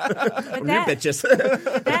that- bitches.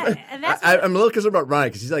 and that's I'm a little concerned about Ryan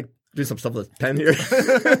because he's like doing some stuff with his pen here.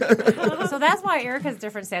 so that's why Erica's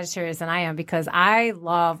different Sagittarius than I am, because I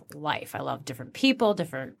love life. I love different people,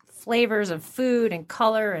 different flavors of food and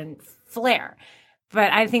color and flair.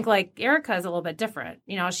 But I think like Erica is a little bit different.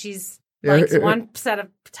 You know, she's likes one set of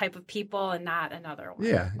type of people and not another one.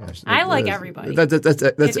 Yeah. I like everybody. That's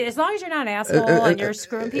As long as you're not an asshole and you're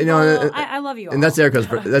screwing people, you know, I love you all. and that's Erica's.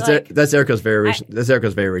 That's Erica's variation. I- That's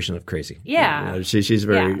Erica's variation of crazy. Yeah. You know, she's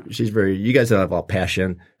very. You guys have all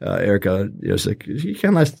passion. Erica, you know, it's like she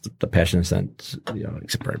kind of lets the passion sense. You know,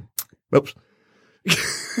 except for whoops.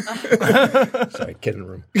 Sorry, kid in the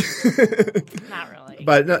room. Not really.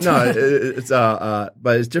 But no, it's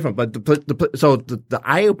but it's different. But the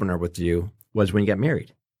eye opener with you was when you got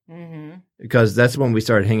married. Mm-hmm. Because that's when we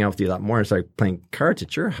started hanging out with you a lot more and started playing cards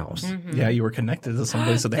at your house. Mm-hmm. Yeah, you were connected to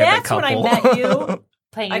somebody, so they had that That's when couple. I met you.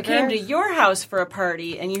 Playing I came to euchre? your house for a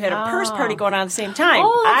party, and you had a purse Oh. party going on at the same time.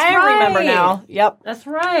 Oh, that's I remember right. now. Yep. That's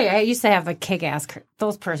right. I used to have a kick-ass.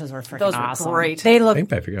 Those purses were freaking Those were awesome. great. They I looked.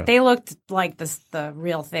 think I figured out. They looked like the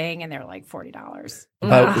real thing, and they were like $40.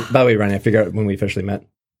 By the way, Ryan, I figured out when we officially met.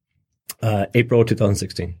 April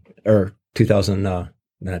 2016 or 2000. Not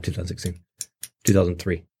 2016.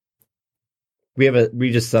 2003.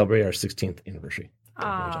 We just celebrated our 16th anniversary.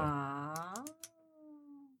 Aww.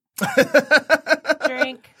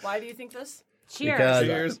 Drink. Why do you think this? Cheers.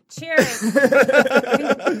 Because- Cheers.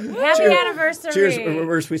 Happy anniversary. Cheers.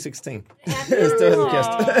 We're sweet 16. Happy Still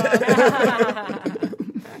hasn't kissed.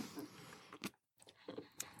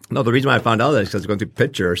 No, the reason why I found out that is because I was going through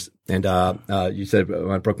pictures, and you said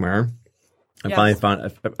when I broke my arm, I Yes. finally found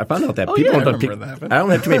out that Oh, people yeah, I don't remember that. I don't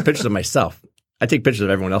have too many pictures of myself. I take pictures of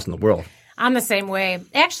everyone else in the world. I'm the same way.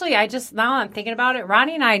 Actually, now I'm thinking about it,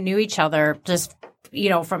 Ronnie and I knew each other just,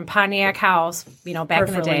 from Pontiac House, back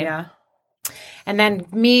in the day. Yeah. And then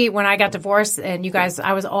me, when I got divorced and you guys,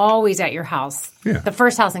 I was always at your house, the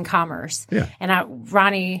first house in Commerce. Yeah. And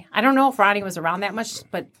Ronnie, I don't know if Ronnie was around that much,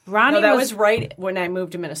 but Ronnie No, that was right when I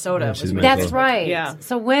moved to Minnesota. Yeah, It she's was- Minnesota. That's right. Yeah.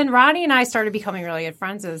 So when Ronnie and I started becoming really good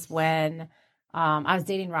friends is when I was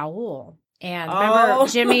dating Raul. And remember, Oh,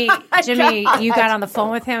 Jimmy, God. you got on the phone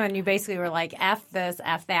with him and you basically were like, F this,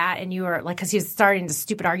 F that. And you were like, because he was starting the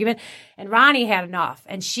stupid argument. And Ronnie had enough.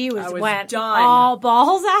 And she I was went done. all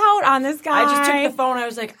balls out on this guy. I just took the phone. I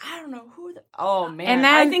was like, I don't know who. Oh man! And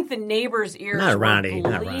then- I think the neighbor's ears Not were Ronnie,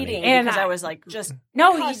 not bleeding Ronnie. And because I- I was like, just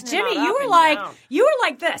No, cussing him Jimmy, out you up were and like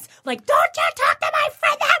down. this. Like, don't you talk to my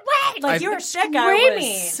friend that way. Like, you were That guy was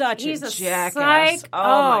screaming. such He's a jackass. psych. Oh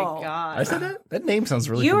my I god! said that? That name sounds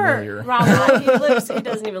really You were familiar. Raul. He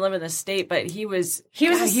doesn't even live in the state, but he was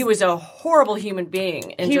He was a horrible human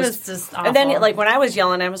being, and He just, was just and then awful. like when I was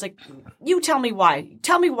yelling, I was like, "You tell me why.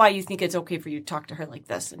 Tell me why you think it's okay for you to talk to her like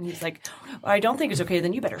this." And he's like, "I don't think it's okay.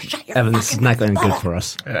 Then you better shut your Evan, this is not going good for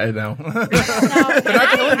us. I know. I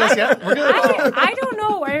don't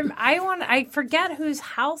know. I forget whose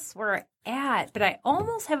house we're at, but I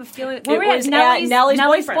almost have a feeling It was at Nellie's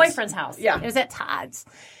boyfriend's. house. Yeah. It was at Todd's.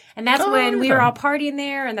 And that's when we were all partying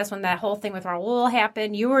there, and that's when that whole thing with Raul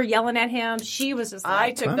happened. You were yelling at him. She was just I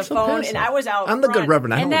like, took the so phone pissed. and I was out I'm the good front.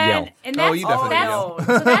 Reverend. I and don't then, yell. and that's, you definitely yell.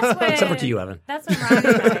 So that's when, Except for to you, Evan. That's when Ron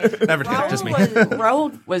and I, Never did, just me.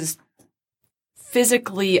 Raul was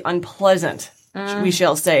physically unpleasant, we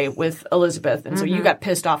shall say, with Elizabeth. And so you got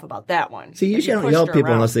pissed off about that one. See, And usually I don't pushed yell at her people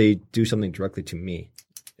around. unless they do something directly to me.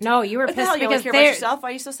 no, you were What the pissed hell? You because only care about yourself? Why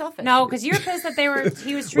are you so selfish? No, because you were pissed that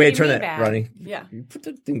he was treating Wait, turn me that, bad. Ronnie. Yeah. You put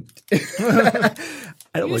the thing.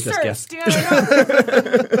 I don't You like this start guest. stealing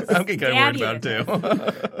up. I'm getting kind of worried about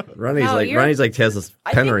it too. Ronnie's like has this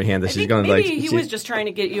pen in her hand that I she's think going maybe like. he she- was just trying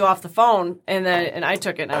to get you off the phone, and I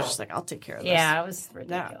took it, and I was just like, I'll take care of this. Yeah, it was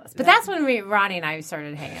ridiculous. But that's when Ronnie and I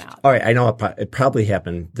started hanging out. All right, I know it probably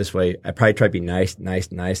happened this way. I probably tried to be nice,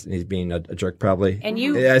 and he's being a jerk probably. And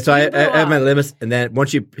you, Yeah, so you I blew have my up. limits, and then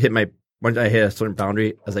once I hit a certain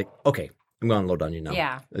boundary, I was like, okay, I'm going to load on you now.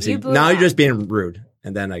 Yeah, See, you blew now up. you're just being rude,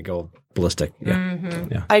 and then I go ballistic. Yeah,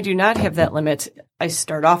 Mm-hmm. yeah. I do not have that limit. I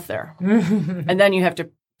start off there, and then you have to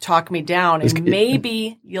talk me down, and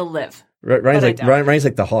maybe you'll live. Ronnie's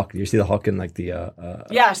like the Hulk. You see the Hulk in like the.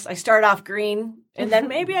 Yes, I start off green, and then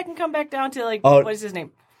maybe I can come back down to like Oh. what is his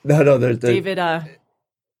name? No, there's David.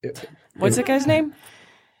 What's the guy's name?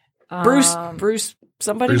 Bruce.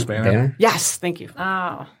 Somebody. Bruce Banner. Banner? Yes, thank you.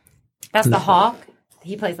 Oh, that's the Hawk.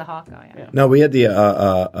 He plays the Hawk. Oh yeah. No, we had the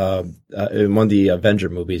in one of the Avenger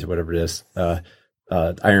movies or whatever it is.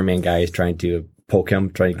 Iron Man guy is trying to poke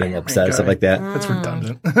him, trying to get him upset, guy. stuff like that. That's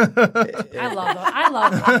redundant. I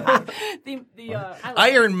love them.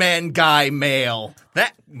 Iron Man guy male.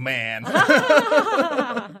 That man.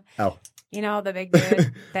 Oh, You know, the big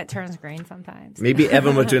dude that turns green sometimes. maybe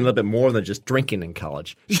Evan was doing a little bit more than just drinking in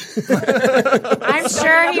college. I'm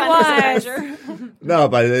sure he was. No,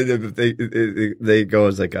 but they go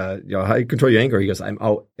as like, how you control your anger? He goes, I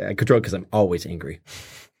control it because I'm always angry.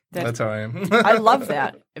 That's how I am. I love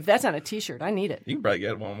that. If that's on a T-shirt, I need it. You can probably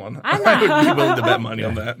get one. I'm I would not. be willing to bet money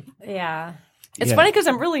on that. Yeah. It's funny because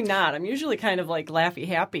I'm really not. I'm usually kind of like laughy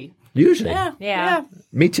happy. Usually, Yeah.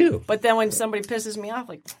 me too. But then when somebody pisses me off,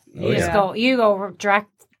 like You just go. You go direct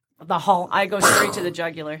the Hulk. I go straight to the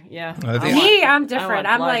jugular. Yeah. I think- Me, I'm I different. want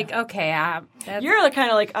I'm blood. like, okay, that's, You're kind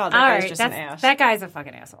of like, oh, that all guy's right. just an ass. That guy's a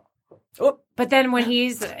fucking asshole. Oh. But then when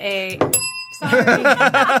he's a sorry,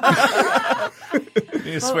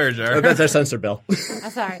 You swear jar. That's our censor bill.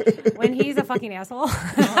 I'm sorry. When he's a fucking asshole.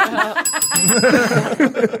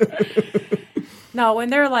 No, when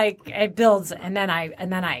they're like it builds and then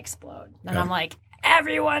I explode. And I'm like,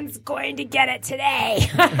 everyone's going to get it today.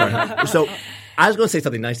 So I was going to say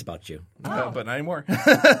something nice about you. But not anymore.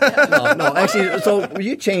 No, actually, so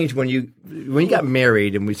you changed when you got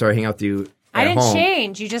married and we started hanging out with you. I at didn't home.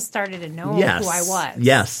 change. You just started to know Yes, who I was.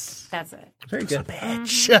 Yes, That's it. very good.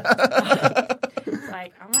 It's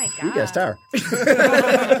like, oh my God. You got a star.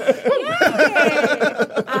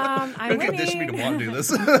 I'm Good condition me to winning. want to do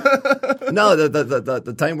this. No,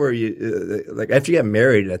 the time where you like after you get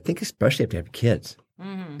married, I think especially after you have kids,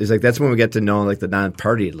 it's like that's when we get to know like the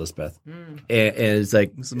non-party Elizabeth, and it's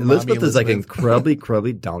like Elizabeth is like incredibly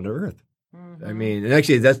down to earth. I mean, and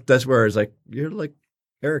actually that's where it's like you're like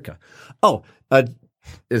Erica. Oh, in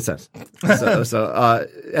a sense. So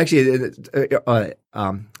actually,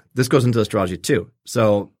 this goes into astrology too.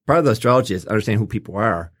 So part of the astrology is understanding who people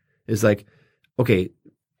are. Is like, okay,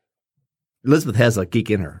 Elizabeth has a geek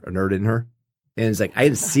in her, a nerd in her, and it's like I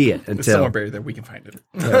didn't see it It's somewhere until buried there. We can find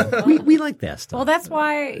it. we like that stuff. Well, that's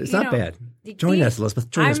why it's you not know, bad. the Join geek- us, Elizabeth.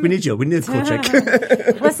 Join us. We I'm- need you. We need a cool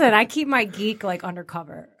chick. Listen, I keep my geek like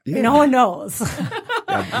undercover. Yeah. No one knows.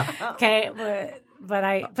 Okay,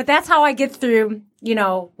 but that's how I get through,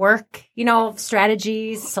 work,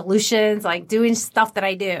 strategies, solutions, like doing stuff that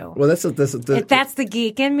I do. Well, that's That's the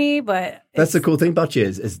geek in me, but the cool thing about you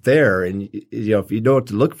is it's there, and if you know what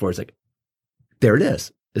to look for, it's like there it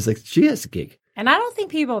is. It's like she is a geek. and I don't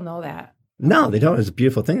think people know that. No, they don't. It's a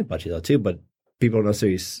beautiful thing about you though too, but people don't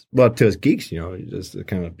necessarily. Well, to us geeks, it's a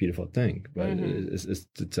kind of a beautiful thing. But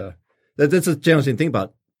that's a challenging thing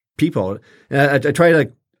about people. And I try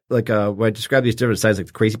to when I describe these different sides, like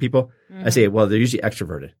the crazy people, I say, well, they're usually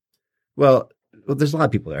extroverted. Well, there's a lot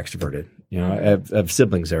of people that are extroverted. I have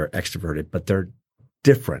siblings that are extroverted, but they're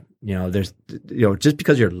different. There's just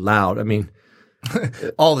because you're loud. I mean,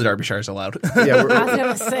 All the Derbyshires allowed. yeah, I was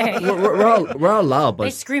gonna say we're all loud, they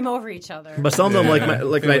but scream over each other. but some of them, like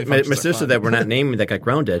Family my functions are sister fun. that we're not naming that got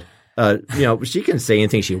grounded. She can say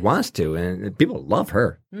anything she wants to, and people love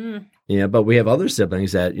her. But we have other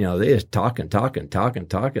siblings that they just talk, and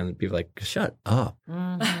people are like, shut up.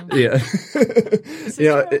 Yeah,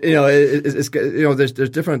 there's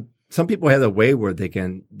different. Some people have a way where they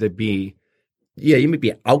be yeah, you may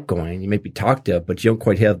be outgoing, you may be talkative, but you don't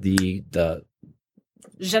quite have the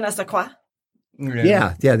Je ne sais quoi.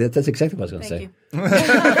 yeah, that's exactly what I was going to say.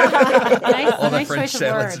 Nice, All the nice French choice of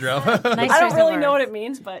sandwich words. drop. Nice I don't choice really of know what words. it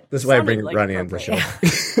means, but That's why I bring sounded like Ronnie on the show.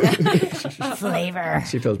 appropriate. Flavor.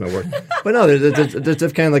 She feels my work. But no,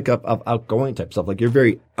 there's kind of like outgoing type stuff. Like you're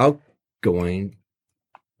very outgoing,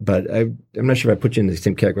 but I'm not sure if I put you in the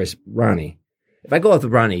same category as Ronnie. If I go out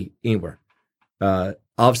with Ronnie anywhere, all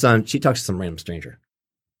of a sudden she talks to some random stranger.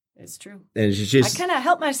 It's true. And she's just, I cannot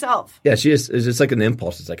help myself. yeah, she is. It's just like an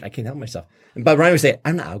impulse. It's like I can't help myself. But Ronnie would say,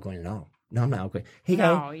 "I'm not outgoing at all. No, I'm not outgoing. Hey,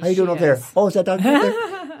 No, guy, how you doing she over there? is. Oh, is that dog over there?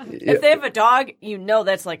 If they have a dog, you know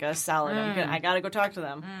that's like a solid. I got to go talk to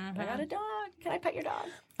them. I got a dog. Can I pet your dog?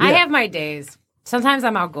 I Yeah. have my days. Sometimes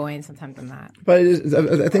I'm outgoing, sometimes I'm not. But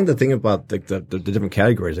I think the thing about the different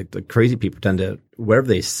categories, like the crazy people tend to, whatever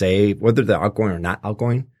they say, whether they're outgoing or not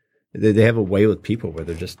outgoing, they have a way with people where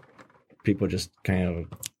people just kind of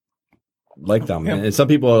like them. Yeah. And some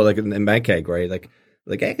people are like in my category, like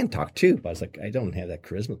I can talk too, but it's like I don't have that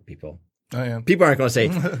charisma with people. Oh, yeah. People aren't going to say,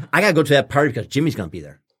 I got to go to that party because Jimmy's going to be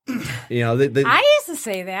there. You know, I used to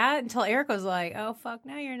say that until Eric was like, "Oh fuck,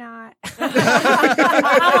 no, you're not." I'm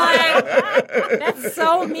like, "That's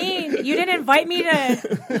so mean. You didn't invite me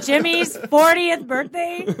to Jimmy's 40th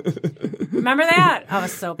birthday. Remember that? I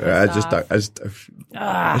was so pissed I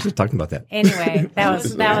off. was just talking about that. Anyway,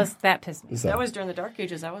 that pissed me. So, That was during the dark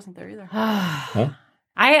ages. I wasn't there either. huh?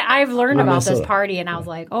 I've learned Where about this Minnesota? party and I was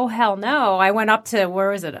like, oh hell no. I went up to,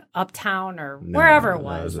 where was it, Uptown or wherever it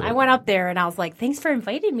was. I went up there and I was like, thanks for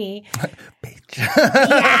inviting me. Bitch.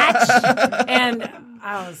 And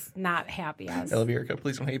I was not happy. I love you, Erica.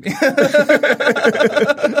 Please don't hate me.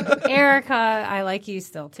 Erica, I like you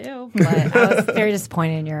still too, but I was very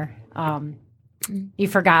disappointed in your you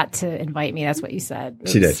forgot to invite me. That's what you said.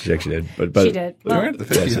 She did. She actually did. But She did. We Well, weren't at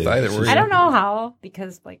the 50th either, were you? I don't know how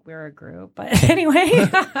because like we're a group, but anyway.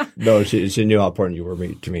 No, she knew how important you were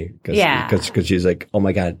to me. Cause, Yeah. Because she's like, oh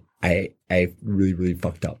my God, I really, really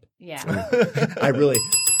fucked up. Yeah. I really.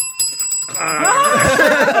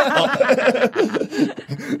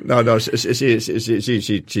 No.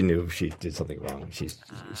 She knew she did something wrong. She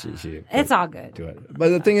It's all good. do it. But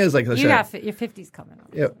the thing is, like, You got your 50's coming up.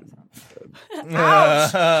 yeah.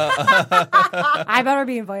 I better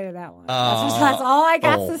be invited to that one. That's all I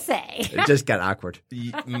got to say. It just got awkward.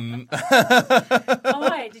 Oh,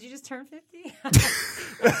 wait, did you just turn 50?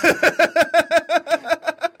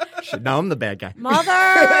 Shit, now I'm the bad guy.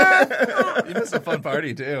 Mother! You missed a fun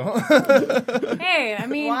party, too. Hey, I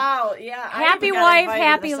mean, Wow. Yeah. I happy even got wife, invited to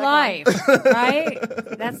happy the second life, right?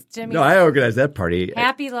 That's Jimmy. No, I organized that party.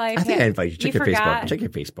 Happy life. I think I invited you. Check your forgot. Facebook. Check your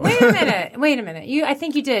Facebook. Wait a minute. I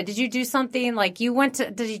think you did. Did you do something like you went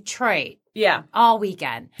to Detroit Yeah. all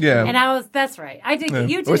weekend? Yeah. And that's right. I did. Yeah.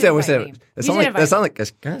 You did. What's that? invite me. That You sound did like invite that sound me. like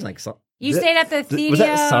it's kind of like. You stayed at the theater. Was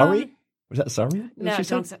that sorry? Was that sorry? No, She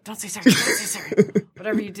said? don't say sorry. Don't say sorry.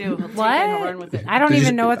 Whatever you do, he'll take it and he'll run with it. I don't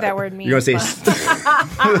even know what that word means. You're gonna say.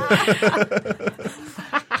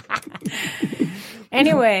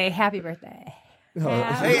 Anyway, happy birthday.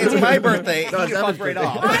 Hey, it's my birthday. No, You it's fuck Evan's right birthday.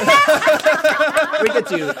 off. We get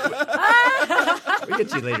to you. We get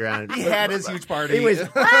to you later on. He had his huge party. Anyways,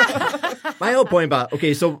 my whole point about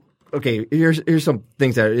here's some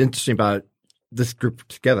things that are interesting about this group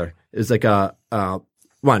together is like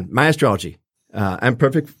one, my astrology. I'm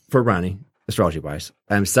perfect for Ronnie astrology wise.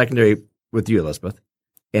 I'm secondary with you, Elizabeth,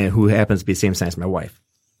 and who happens to be the same sign as my wife.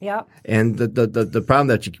 Yep. And the problem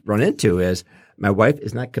that you run into is my wife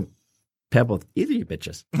is not compatible with either of you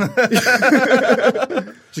bitches.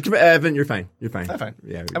 Just Evan, you're fine. You're fine. I'm fine.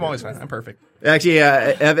 Yeah, I'm always fine. I'm perfect. Actually,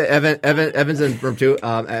 Evan's in room too.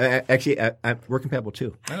 We're compatible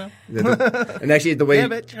too. I know. And actually, the way Yeah,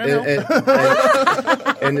 bitch, I know.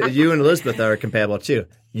 and you and Elizabeth are compatible too.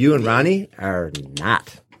 You and Ronnie are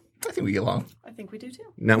not. I think we get along. I think we do too.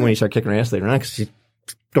 Not when you start kicking her ass later on because she's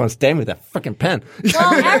going to stab me with that fucking pen.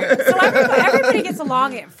 Well, everybody gets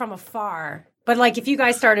along from afar. But like if you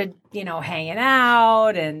guys started, hanging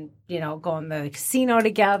out and, going to the casino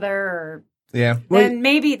together or Yeah. then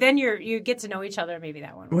you get to know each other. Maybe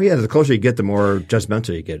that one. Well, yeah, the closer you get, the more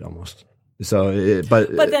judgmental you get almost. So,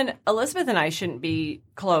 But then Elizabeth and I shouldn't be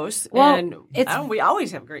close. Well, and it's- we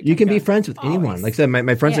always have great you can be together. friends with anyone. Always. Like I said,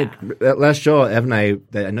 my friends, Yeah. that last show, Evan and I,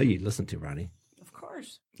 that I know you listened to, Ronnie. Of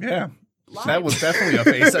course. Yeah. Live. That was definitely a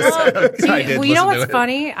face. Well, I did well, you know listen to what's it.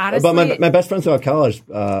 funny? Honestly, But my best friends throughout college,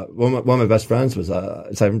 one of my best friends was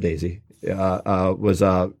aside from Daisy, was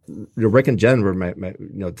Rick and Jen were my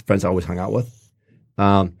the friends I always hung out with.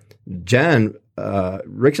 Jen,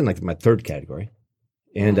 Rick's in like my third category,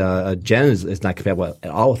 And Jen is not compatible at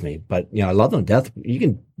all with me, but I love them to death. You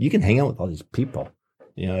can hang out with all these people.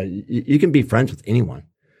 You can be friends with anyone.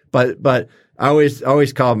 But I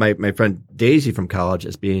always call my friend Daisy from college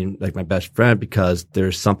as being like my best friend because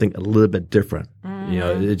there's something a little bit different.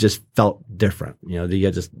 It just felt different. You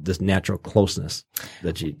had this natural closeness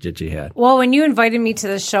that you had. Well, when you invited me to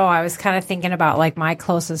the show, I was kind of thinking about like my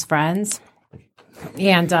closest friends,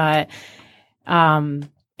 and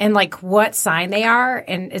like what sign they are.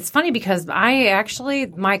 And it's funny because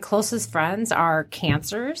my closest friends are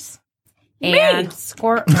Cancers and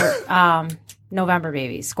November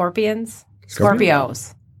babies, Scorpions.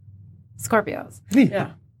 Scorpios.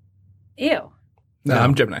 Yeah. Ew. No,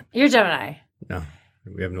 I'm Gemini. You're Gemini. No,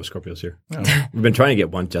 we have no Scorpios here. No. We've been trying to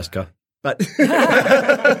get one, Jessica, but but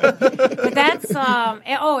that's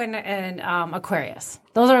and Aquarius.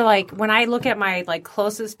 Those are like when I look at my like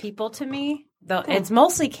closest people to me, it's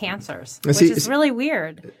mostly Cancers, which is really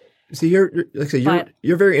weird. See, you're like I say,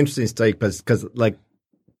 you're very interesting study because like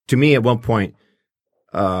to me at one point,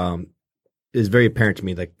 it's very apparent to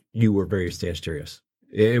me like you were very Sagittarius,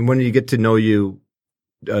 and when you get to know you,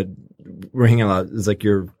 we're hanging out. It's like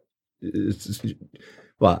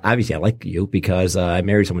well, obviously I like you because I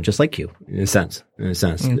married someone just like you in a sense.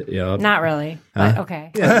 Not really, but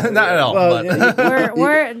okay. Yeah, not at all. Well, but.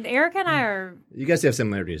 we're Erica and I are. You guys have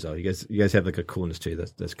similarities though. You guys have like a coolness to you.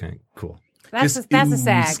 That's kind of cool. That's a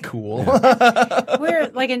sag. Cool. We're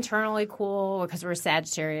like internally cool because we're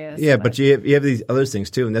Sagittarius. Yeah, but you have these other things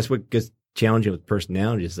too, and that's what gets challenging with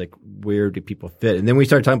personality. Is like where do people fit? And then we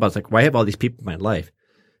started talking about it's like, well, I have all these people in my life,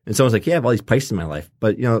 and someone's like, yeah, I have all these Pisces in my life,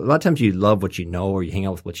 but a lot of times you love what you know or you hang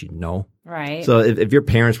out with what you know. Right. So if your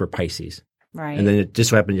parents were Pisces, right, and then it just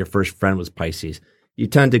so happened your first friend was Pisces, you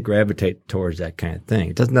tend to gravitate towards that kind of thing.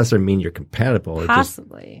 It doesn't necessarily mean you're compatible.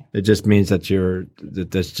 Possibly. It just means that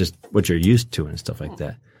that's just what you're used to and stuff like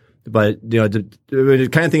that. But the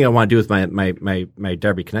kind of thing I want to do with my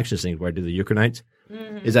Darby Connections thing, where I do the Eucharnites,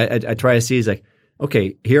 is I try to see is like,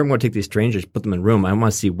 okay, here I'm going to take these strangers, put them in a room. I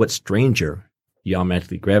want to see what stranger you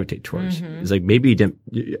automatically gravitate towards. It's like maybe you didn't.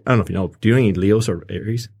 I don't know if you know. Do you know any Leos or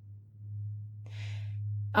Aries?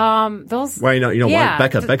 Those. Well, yeah, one,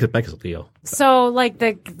 Becca's a Leo. So like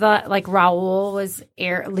the like Raul was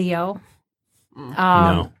Leo.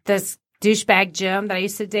 No. This douchebag Jim that I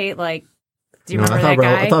used to date, like, do you No, remember that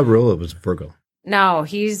guy? I thought Raul was Virgo. No,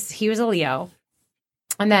 he was a Leo.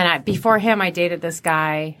 And then before him, I dated this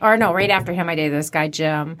guy, or no, right after him, I dated this guy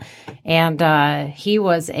Jim, and he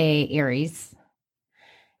was a Aries.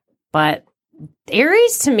 But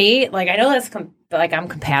Aries to me, like I know that's like I'm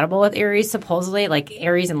compatible with Aries supposedly, like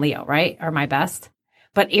Aries and Leo, right, are my best.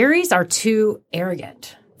 But Aries are too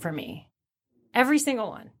arrogant for me. Every single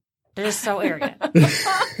one. They're just so arrogant.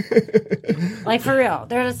 Like for real.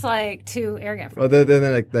 They're just like too arrogant for me. Well,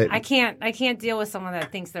 then like I can't deal with someone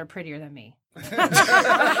that thinks they're prettier than me. Like,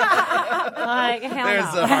 hell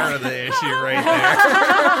There's no. the heart of the issue right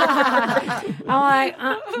there. I'm like,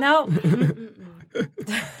 no.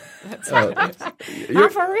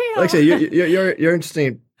 Not for real. Like I say, you're an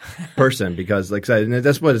interesting person because, like I said, and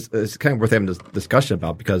that's what it's kind of worth having this discussion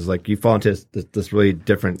about because, like, you fall into this really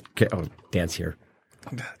different. Dance here.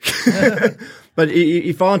 But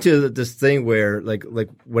you fall into this thing where, like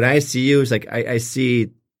when I see you, it's like I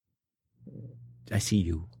see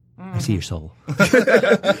you. I see your soul.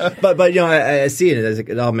 but I see it. It's like,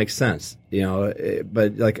 it all makes sense.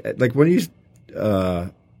 But like when you.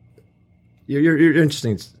 You're an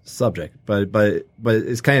interesting subject, but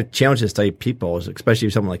it's kind of challenging to study people, especially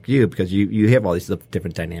someone like you, because you have all these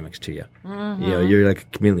different dynamics to you. You're like a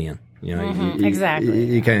chameleon.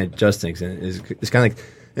 Exactly. You kind of adjust things, and it's kind of like,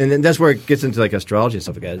 and then that's where it gets into like astrology and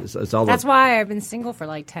stuff like that. It's all that's why I've been single for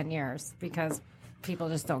like 10 years because people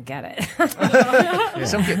just don't get it.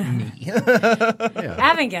 Don't get me.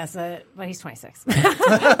 Evan gets it, but he's 26.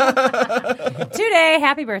 Today,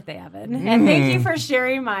 happy birthday, Evan, and thank you for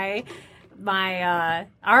sharing our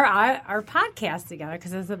podcast together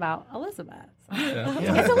because it's about Elizabeth.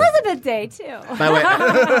 It's Elizabeth Day too. By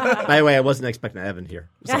the way, I wasn't expecting Evan here.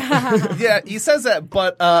 So. Yeah, he says that,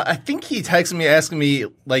 but I think he texted me asking me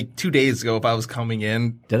like 2 days ago if I was coming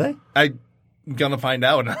in. Did I? I'm gonna find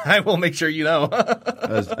out, and I will make sure you know. I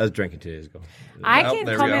was drinking 2 days ago. I Well, can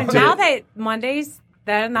there come we in go. now that Mondays.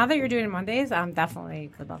 Now that you're doing Mondays, I'm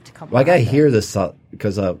definitely would love to come. Well, I gotta on. hear this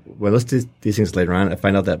because when I listen to these things later on, I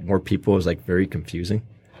find out that more people is like very confusing.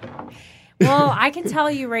 Well, I can tell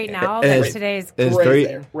you right now that today's. It's right very.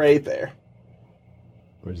 there, right there.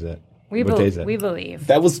 Where's that? We What day is that? believe.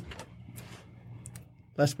 That was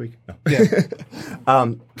Last week. No.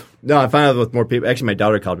 yeah. No, I found out with more people. Actually, my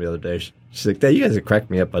daughter called me the other day. She's like, "Dad, you guys are cracking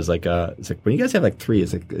me up." I was like, "It's like when you guys have like 3,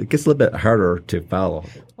 it's like it gets a little bit harder to follow."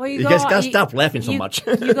 Well, you guys gotta stop laughing so much.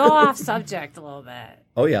 You go off subject a little bit.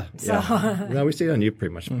 Oh yeah, yeah. No, we see it on you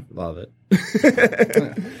pretty much a lot of it.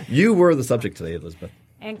 You were the subject today, Elizabeth.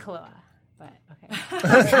 And Kahlua, but okay.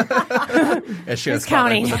 Yeah, she has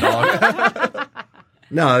counting. contact with the dog.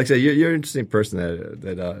 No, like I said, you're an interesting person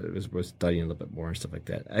that was studying a little bit more and stuff like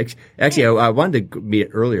that. Actually, I wanted to meet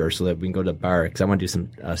earlier so that we can go to the bar because I want to do some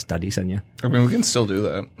studies on you. I mean, we can still do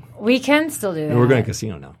that. We can still do that. And we're going to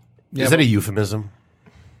casino now. Is that a euphemism?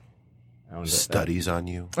 Studies on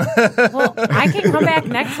you. Well, I can come back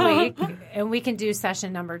next week and we can do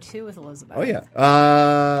session number 2 with Elizabeth. Oh yeah,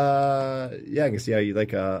 yeah. I can see how you like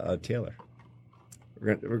Taylor.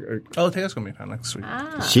 Taylor's gonna be fun next week.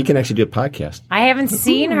 She can actually do a podcast. I haven't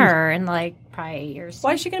seen her in like probably 8 years.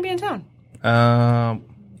 Why is she going to be in town?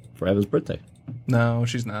 For Evan's birthday. No,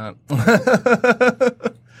 she's not. No,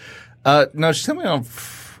 she's coming on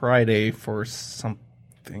Friday for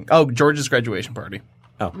something. Oh, George's graduation party.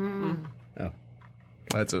 Oh.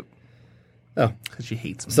 That's it. Oh. Because she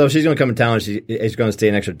hates me. So she's going to come in town and she's going to stay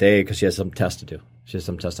an extra day because she has some tests to do. She has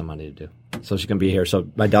some tests on Monday to do. So she's going to be here. So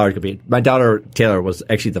my daughter, Taylor, was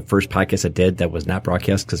actually the first podcast I did that was not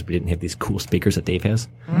broadcast because we didn't have these cool speakers that Dave has.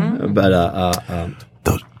 Mm-hmm. But,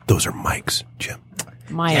 those are mics, Jim.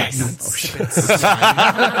 Mics.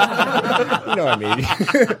 You know what I mean.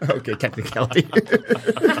 Okay, technicality.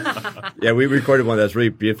 Yeah, we recorded one that's really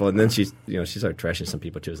beautiful, and then she started trashing some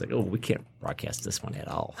people too. It's like, oh, we can't broadcast this one at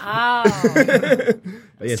all. Oh.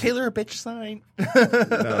 Is Taylor a bitch sign?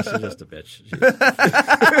 No, she's just a bitch.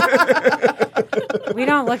 We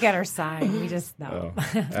don't look at her sign. We just know. Oh.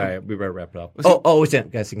 All right, we better wrap it up. We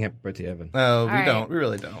guys sing happy birthday, Evan. No, we right. don't. We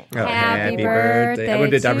really don't. Oh, Happy birthday I'm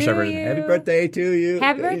going to do a to version. you. Happy birthday to you.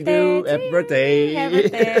 Happy birthday. Happy birthday. Happy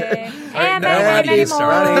birthday. And now many, Ronnie, many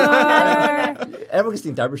start. more. Everyone can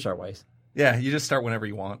sing Derbyshire wise. Yeah, you just start whenever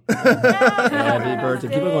you want. Happy birthday.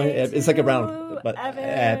 Keep it going. It's like a round. But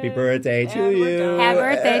happy birthday to you. Happy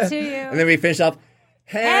birthday to you. And then we finish up.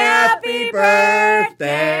 Happy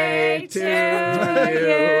birthday to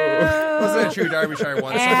you. Wasn't a true Derbyshire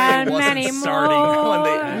one. And Somebody many wasn't starting more. when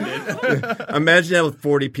they ended. Imagine that with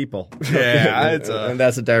 40 people. Yeah, and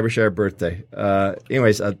that's a Derbyshire birthday.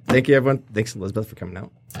 Anyways, thank you, everyone. Thanks, Elizabeth, for coming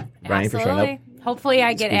out. Brian, for showing up. Absolutely. Hopefully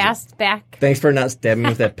I get asked back. Thanks for not stabbing me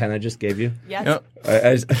with that pen I just gave you. Yes. Yep.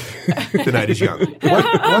 The night is young.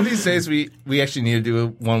 One of these days, we actually need to do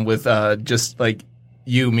one with just like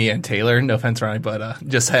you, me, and Taylor. No offense, Ronnie, but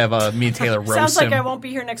just have me and Taylor roast Sounds like him. I won't be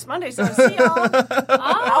here next Monday, so see y'all.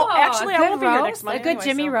 Oh, actually, a I good won't be here roast? next Monday A good anyway,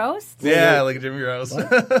 Jimmy so. roast? Yeah, like a Jimmy roast.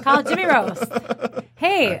 Call it Jimmy roast.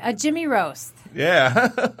 Hey, a Jimmy roast. Yeah.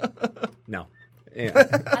 No.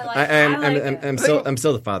 Yeah. I'm still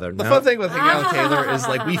the father. The fun thing with hanging out with Taylor is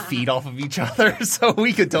like we feed off of each other, so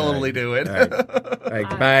we could totally do it. All right.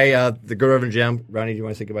 Goodbye. The good Reverend Jim. Ronnie, do you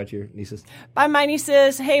want to say goodbye to your nieces? Bye, my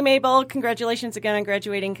nieces. Hey, Mabel. Congratulations again on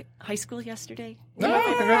graduating high school yesterday.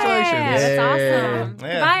 Oh, congratulations. That's awesome.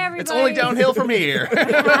 Yeah. Goodbye, everybody. It's only downhill from here.